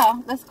vacation?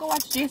 Yeah. Let's go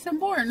watch Jason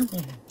Bourne.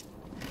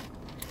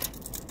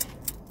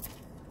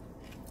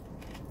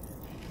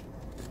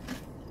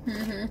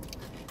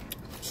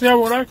 So yeah,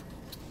 we're like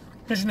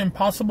Mission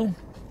Impossible,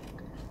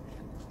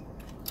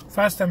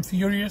 Fast and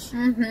Furious.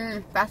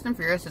 Fast and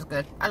Furious is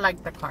good. I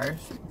like the cars.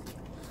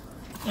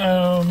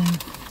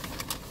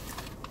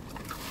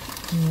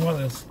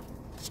 What else?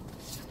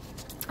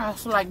 I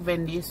also like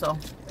Vin Diesel.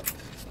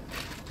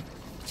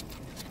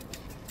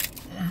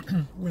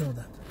 We know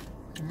that.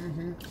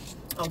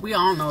 Oh, we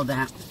all know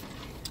that.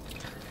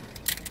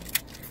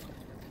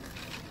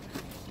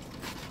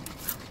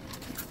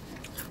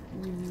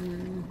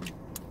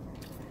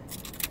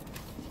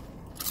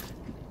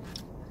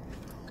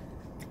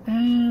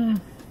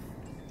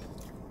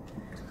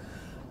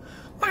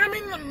 I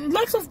mean,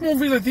 lots of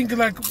movies. I think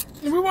like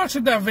we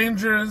watched the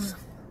Avengers.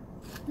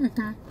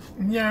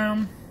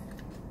 Yeah.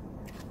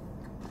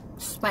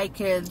 Spy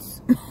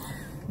Kids.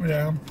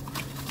 Yeah.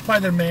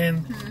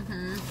 Spider-Man.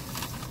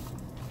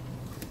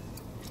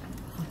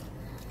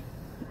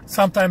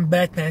 Sometimes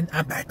Batman.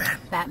 I'm Batman.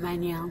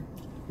 Batman, yeah.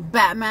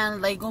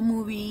 Batman Lego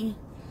movie.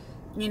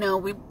 You know,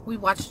 we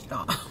watched it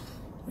all.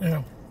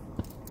 Yeah.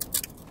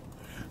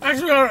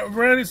 Actually, I'm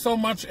really so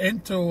much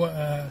into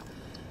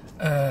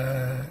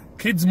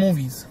kids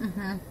movies.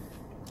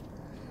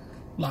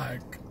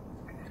 Like,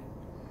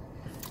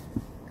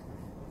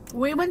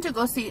 we went to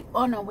go see.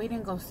 Oh no, we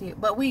didn't go see it,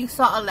 but we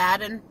saw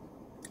Aladdin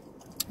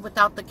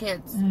without the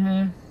kids,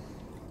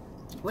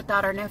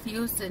 without our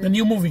nephews. And the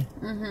new movie.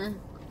 The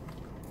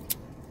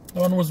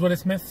one was Will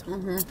Smith.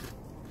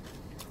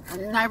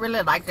 And I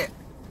really liked it.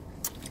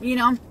 You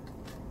know,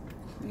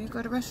 you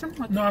go to the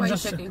restroom? No, I'm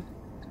just.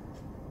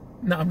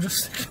 No, I'm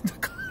just sitting in the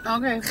car.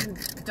 Okay,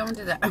 don't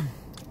do that.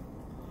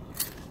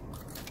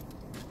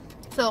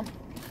 So,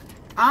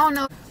 I don't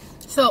know.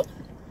 So,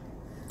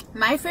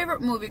 my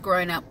favorite movie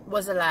growing up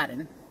was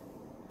Aladdin.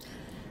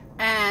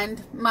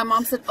 And my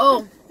mom said,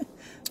 oh,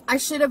 I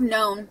should have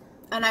known.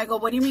 And I go,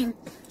 what do you mean?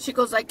 She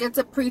goes, like, it's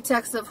a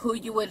pretext of who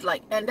you would,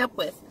 like, end up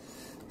with.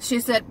 She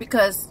said,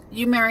 because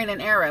you married an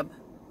Arab.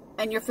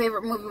 And your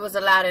favorite movie was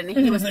Aladdin, and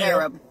he was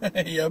Arab.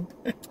 Yep.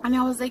 And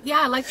I was like,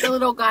 yeah, I like the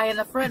little guy in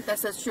the front that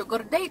says sugar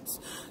dates.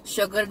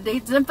 Sugar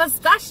dates and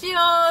pistachios.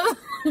 I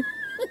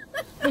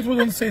was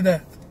going to say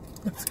that.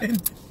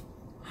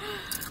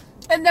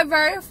 In the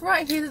very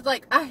front, he's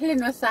like,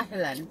 Ahlan wa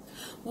sahlan.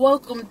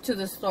 Welcome to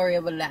the story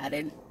of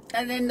Aladdin.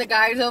 And then the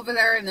guy's over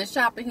there in the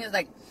shop, and he's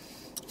like,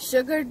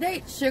 sugar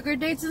dates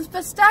and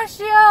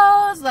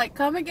pistachios. Like,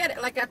 come and get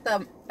it. Like at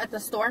the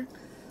store.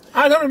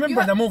 I don't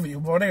remember the movie,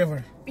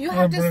 whatever. You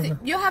have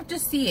to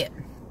see it.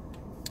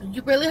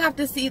 You really have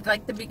to see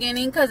like the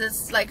beginning because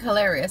it's like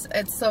hilarious.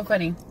 It's so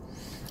funny.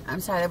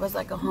 I'm sorry, there was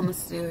like a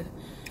homeless dude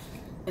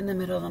in the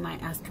middle of the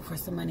night asking for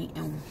some money,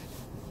 and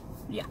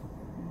yeah,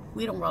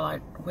 we don't roll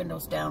our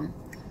windows down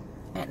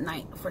at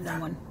night for no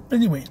one.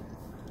 Anyway,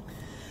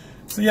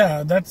 so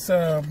yeah, that's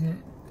oh,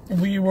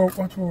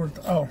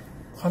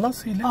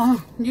 Khalas, he left.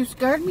 Oh, you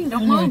scared me.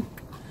 Don't move.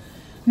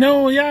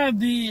 No, yeah,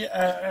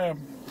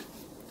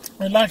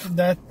 I like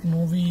that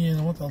movie,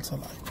 and what else I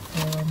like?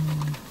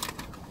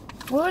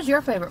 What was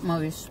your favorite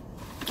movies?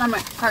 I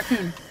mean,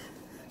 cartoon.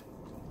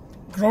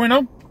 Growing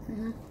up,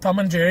 Tom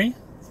and Jerry,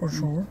 for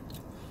sure.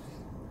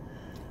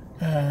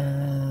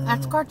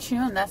 That's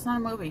cartoon. That's not a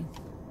movie.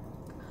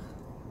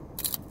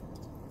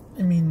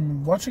 I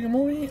mean, watching a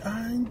movie,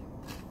 I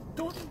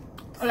don't...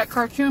 I like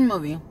cartoon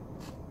movie.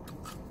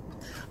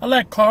 I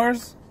like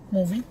Cars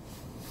movie.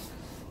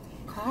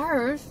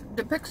 Cars?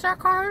 The Pixar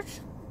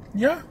Cars?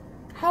 Yeah.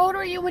 How old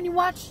were you when you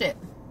watched it?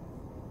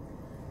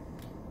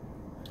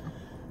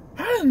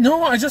 I don't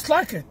know. I just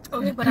like it.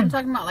 Okay, but I'm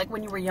talking about like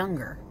when you were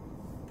younger.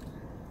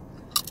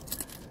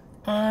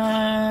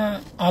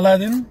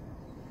 Aladdin,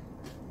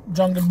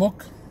 Jungle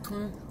Book.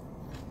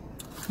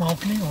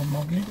 Mowgli or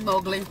Mowgli?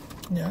 Mowgli.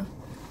 Yeah.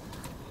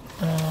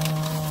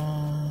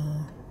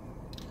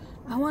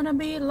 I want to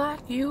be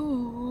like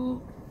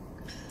you.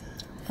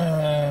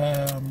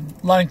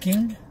 Lion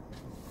King.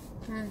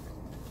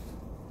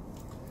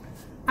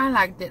 I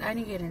liked it. I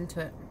didn't get into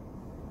it.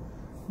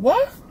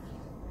 What?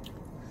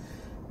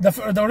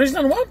 The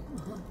original one?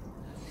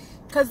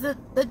 Because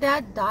the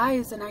dad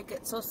dies and I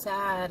get so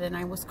sad and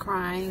I was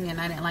crying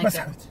and I didn't like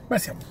it.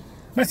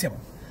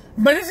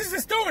 But this is the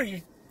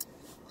story.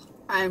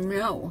 I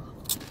know.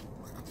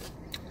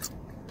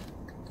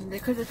 They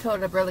could have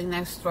told a really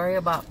nice story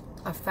about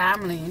a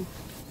family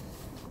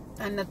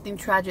and nothing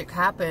tragic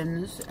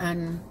happens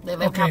and they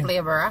live happily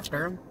ever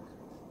after.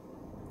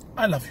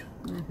 I love you.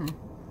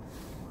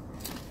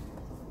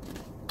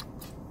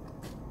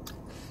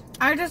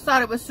 I just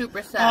thought it was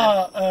super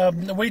sad.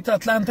 The Way to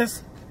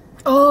Atlantis.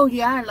 Oh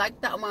yeah, I like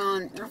that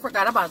one. I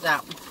forgot about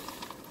that.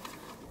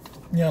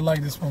 Yeah, I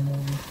like this one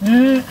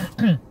movie.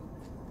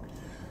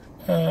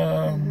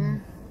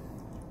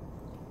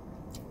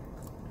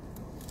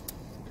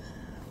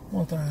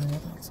 What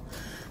else?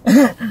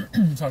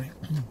 Sorry.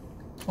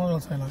 What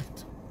else I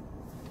liked?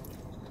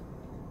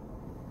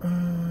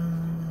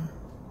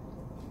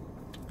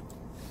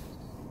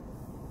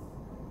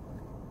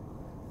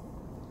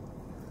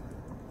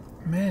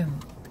 Man,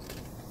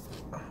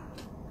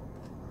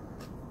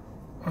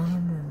 I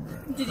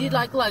remember. Did you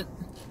like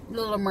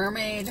Little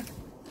Mermaid?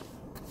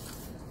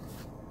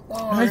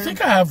 Or I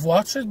think I have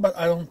watched it, but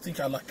I don't think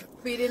I like it.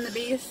 Beauty and the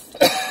Beast?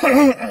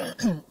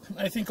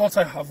 I think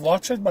also I have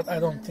watched it, but I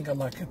don't think I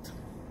like it.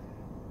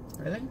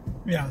 Really?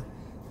 Yeah.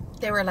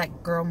 They were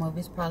like girl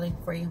movies probably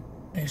for you.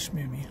 Ish,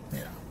 maybe.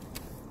 Yeah.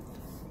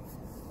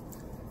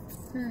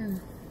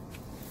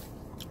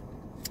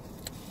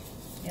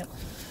 Yep.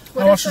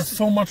 I watched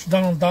so much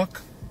Donald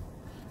Duck.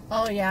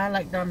 Oh yeah, I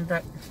like Donald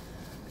Duck.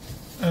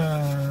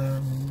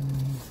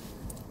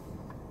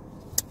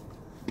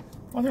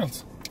 What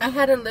else? I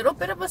had a little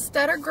bit of a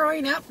stutter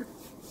growing up.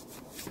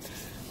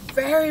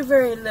 Very,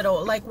 very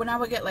little. Like when I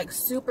would get like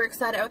super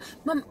excited,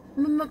 mom,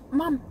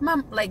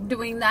 like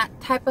doing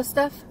that type of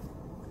stuff.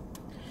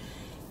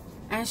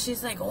 And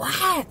she's like,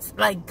 what?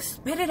 Like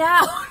spit it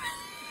out.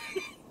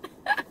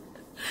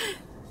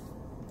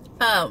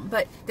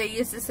 But they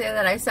used to say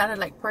that I sounded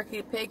like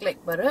Porky Pig,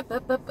 like, but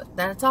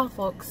that's all,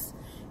 folks.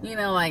 You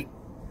know, like,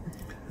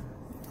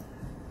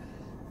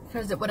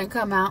 because it wouldn't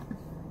come out.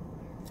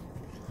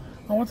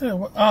 I want to.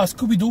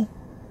 Scooby-Doo.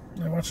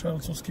 I watched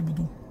also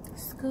Scooby-Doo.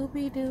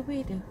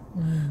 Scooby-Dooby-Doo.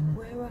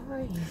 Where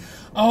are you?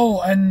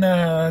 Oh, and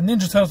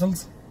Ninja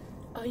Turtles.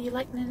 Oh, you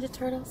like Ninja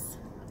Turtles?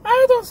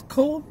 Oh, that's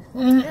cool.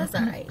 That's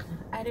alright.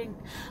 I didn't.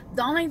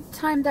 The only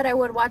time that I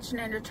would watch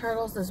Ninja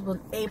Turtles is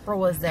when April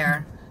was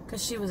there,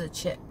 because she was a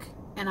chick,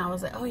 and I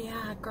was like, oh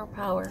yeah, girl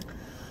power.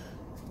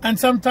 And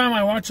sometime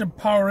I watch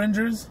Power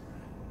Rangers.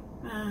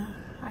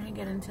 I didn't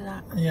get into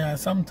that. Yeah,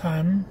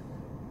 sometime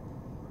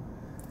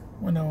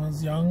when I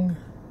was young.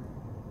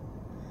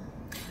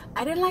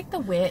 I didn't like the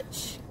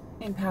witch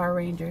in Power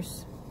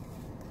Rangers.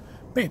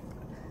 Babe,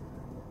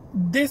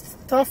 this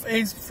stuff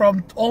is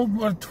from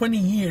over 20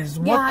 years.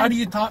 Yeah, What are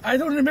you talking? I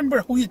don't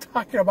remember who you're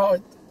talking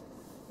about.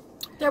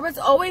 There was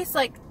always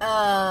like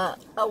a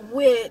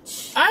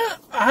witch.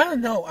 I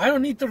don't know. I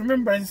don't need to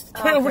remember. It's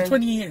over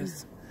 20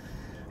 years.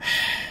 Oh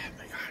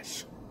my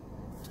gosh.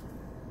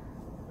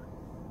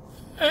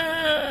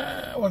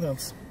 What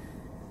else?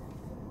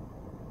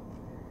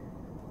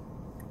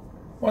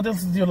 What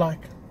else do you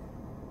like?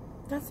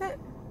 That's it.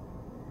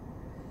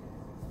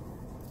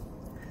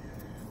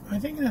 I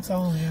think that's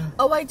all, yeah.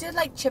 Oh, I did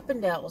like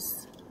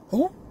Chippendales.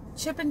 Who?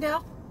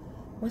 Chippendale?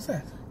 What's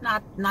that?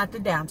 Not the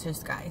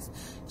dancers, guys.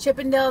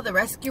 Chippendale, the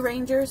Rescue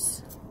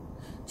Rangers.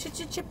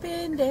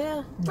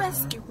 Chippendale,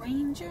 Rescue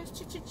Rangers.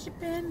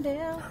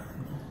 Chippendale.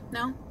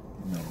 No?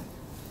 No.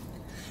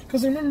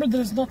 Because remember,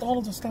 there's not all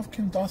of the stuff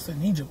came to us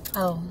in Egypt.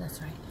 Oh, that's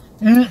right.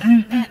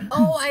 And,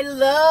 oh, I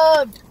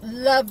loved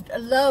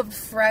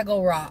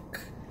Fraggle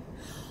Rock.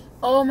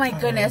 Oh my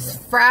goodness,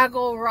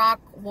 Fraggle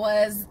Rock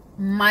was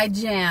my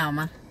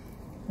jam.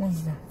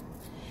 What's that?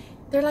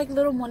 They're like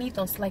little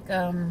monitos, like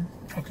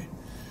Okay,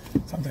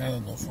 something I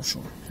don't know for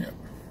sure. Yeah.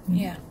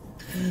 Yeah.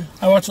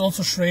 I watched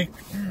also Shrek.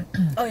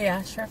 Oh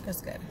yeah, Shrek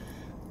is good.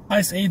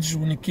 Ice Age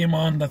when it came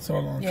on. That's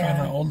all Yeah.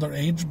 kind of older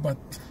age, but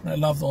I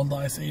loved all the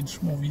Ice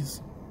Age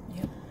movies.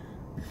 Yeah.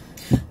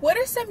 What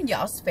are some of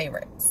y'all's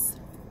favorites?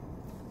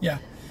 Yeah.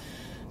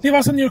 Leave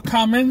us in your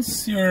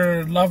comments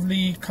your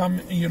lovely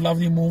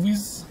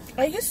movies.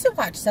 I used to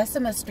watch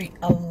Sesame Street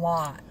a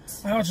lot.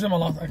 I watch them a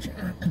lot actually.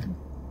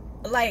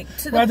 Like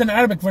to We had an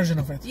Arabic version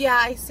of it. Yeah,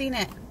 I seen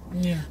it.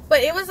 Yeah.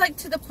 But it was like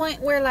to the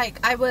point where like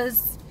I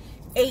was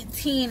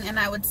 18 and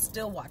I would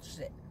still watch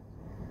it.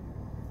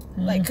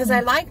 Like, cause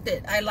I liked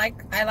it. I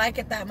like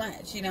it that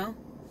much, you know.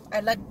 I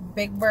like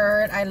Big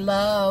Bird. I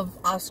love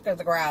Oscar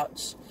the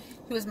Grouch.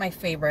 He was my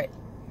favorite.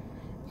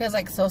 He was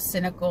like so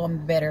cynical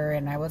and bitter,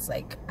 and I was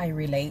like, I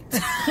relate.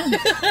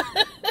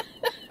 I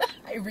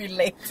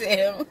relate to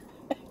him.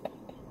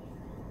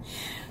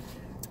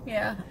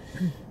 Yeah.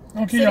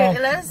 Okay, so y'all.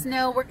 let us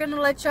know. We're gonna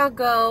let y'all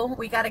go.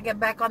 We gotta get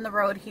back on the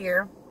road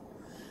here.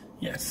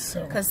 Yes.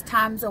 Because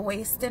time's a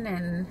wasting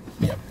and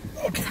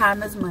okay.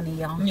 time is money,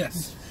 y'all.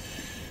 Yes.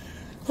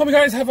 Hope you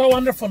guys have a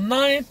wonderful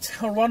night,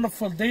 a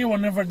wonderful day.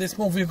 Whenever this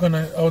movie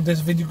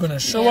this video gonna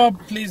show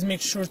up, please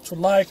make sure to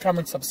like,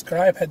 comment,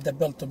 subscribe, hit the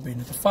bell to be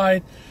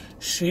notified,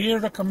 share,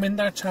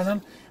 recommend our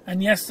channel,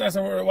 and yes, as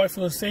our wife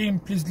was saying,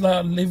 please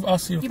leave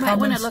us your comments. You might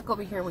want to look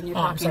over here when you're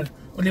talking. I'm sorry.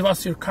 Leave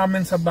us your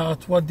comments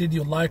about what did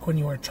you like when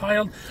you were a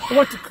child, or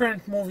what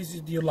current movies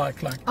do you like?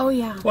 Oh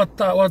yeah. What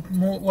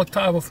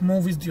type of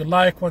movies do you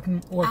like? What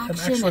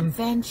action,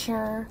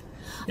 adventure.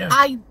 Yeah.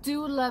 I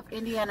do love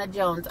Indiana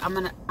Jones. I'm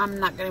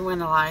not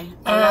gonna lie.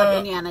 I love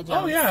Indiana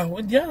Jones. Oh yeah,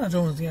 Indiana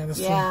Jones. Yeah, that's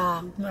true.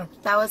 Yeah.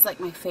 That was like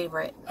my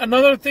favorite.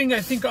 Another thing,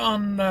 I think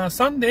on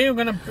Sunday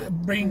we're gonna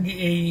bring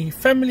a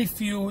Family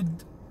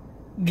Feud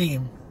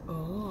game.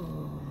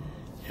 Oh.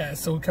 Yeah,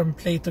 so we can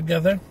play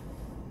together.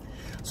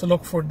 So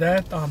look for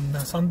that on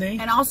Sunday.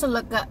 And also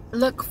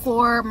look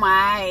for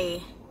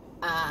my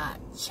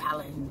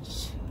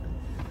challenge.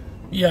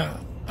 Yeah,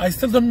 I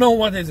still don't know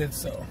what is it,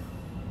 so.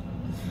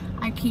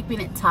 I'm keeping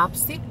it top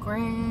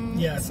secret.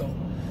 Yeah, so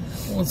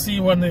we'll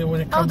see when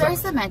it comes. Oh,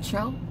 there's the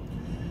metro.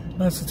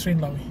 No, it's a train,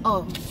 Lovey.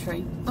 Oh,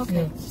 train.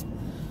 Okay.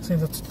 Yeah. See,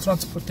 that's the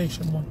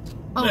transportation one.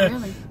 Oh,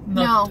 really?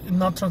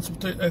 Not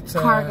transportation. It's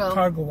a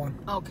cargo one.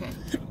 Okay.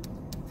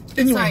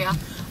 Anyway. Sorry, y'all.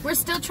 We're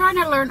still trying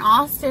to learn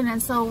Austin,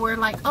 and so we're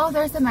like, oh,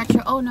 there's the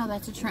metro. Oh no,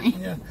 that's a train.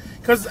 Yeah,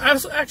 because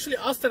actually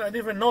Austin, I didn't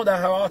even know that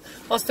how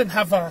Austin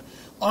have a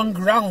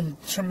on-ground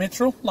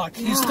metro like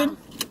Houston.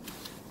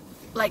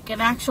 Like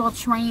an actual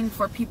train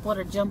for people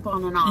to jump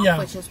on and off,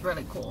 which is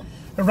really cool.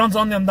 It runs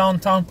only on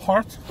downtown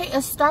part. Hey,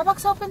 is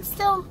Starbucks open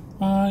still?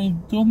 I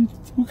don't.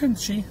 Who can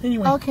see?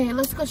 Anyway. Okay,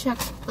 let's go check.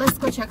 Let's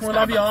go check. We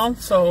love y'all.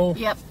 So.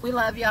 Yep, we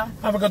love y'all.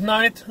 Have a good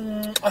night.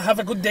 Have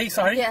a good day.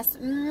 Sorry. Yes.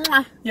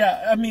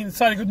 Yeah, I mean,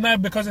 sorry. Good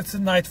night because it's a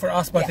night for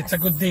us, but it's a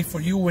good day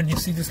for you when you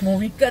see this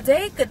movie. Good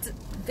day. Good day.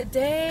 Good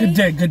day.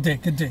 Good day.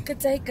 Good day. Good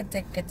day. Good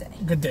day.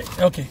 Good day.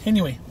 Okay.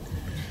 Anyway,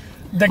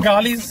 the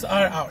Ghalis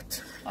are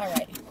out.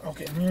 Alrighty.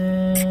 Okay.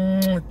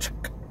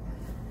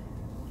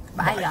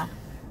 Bye, y'all.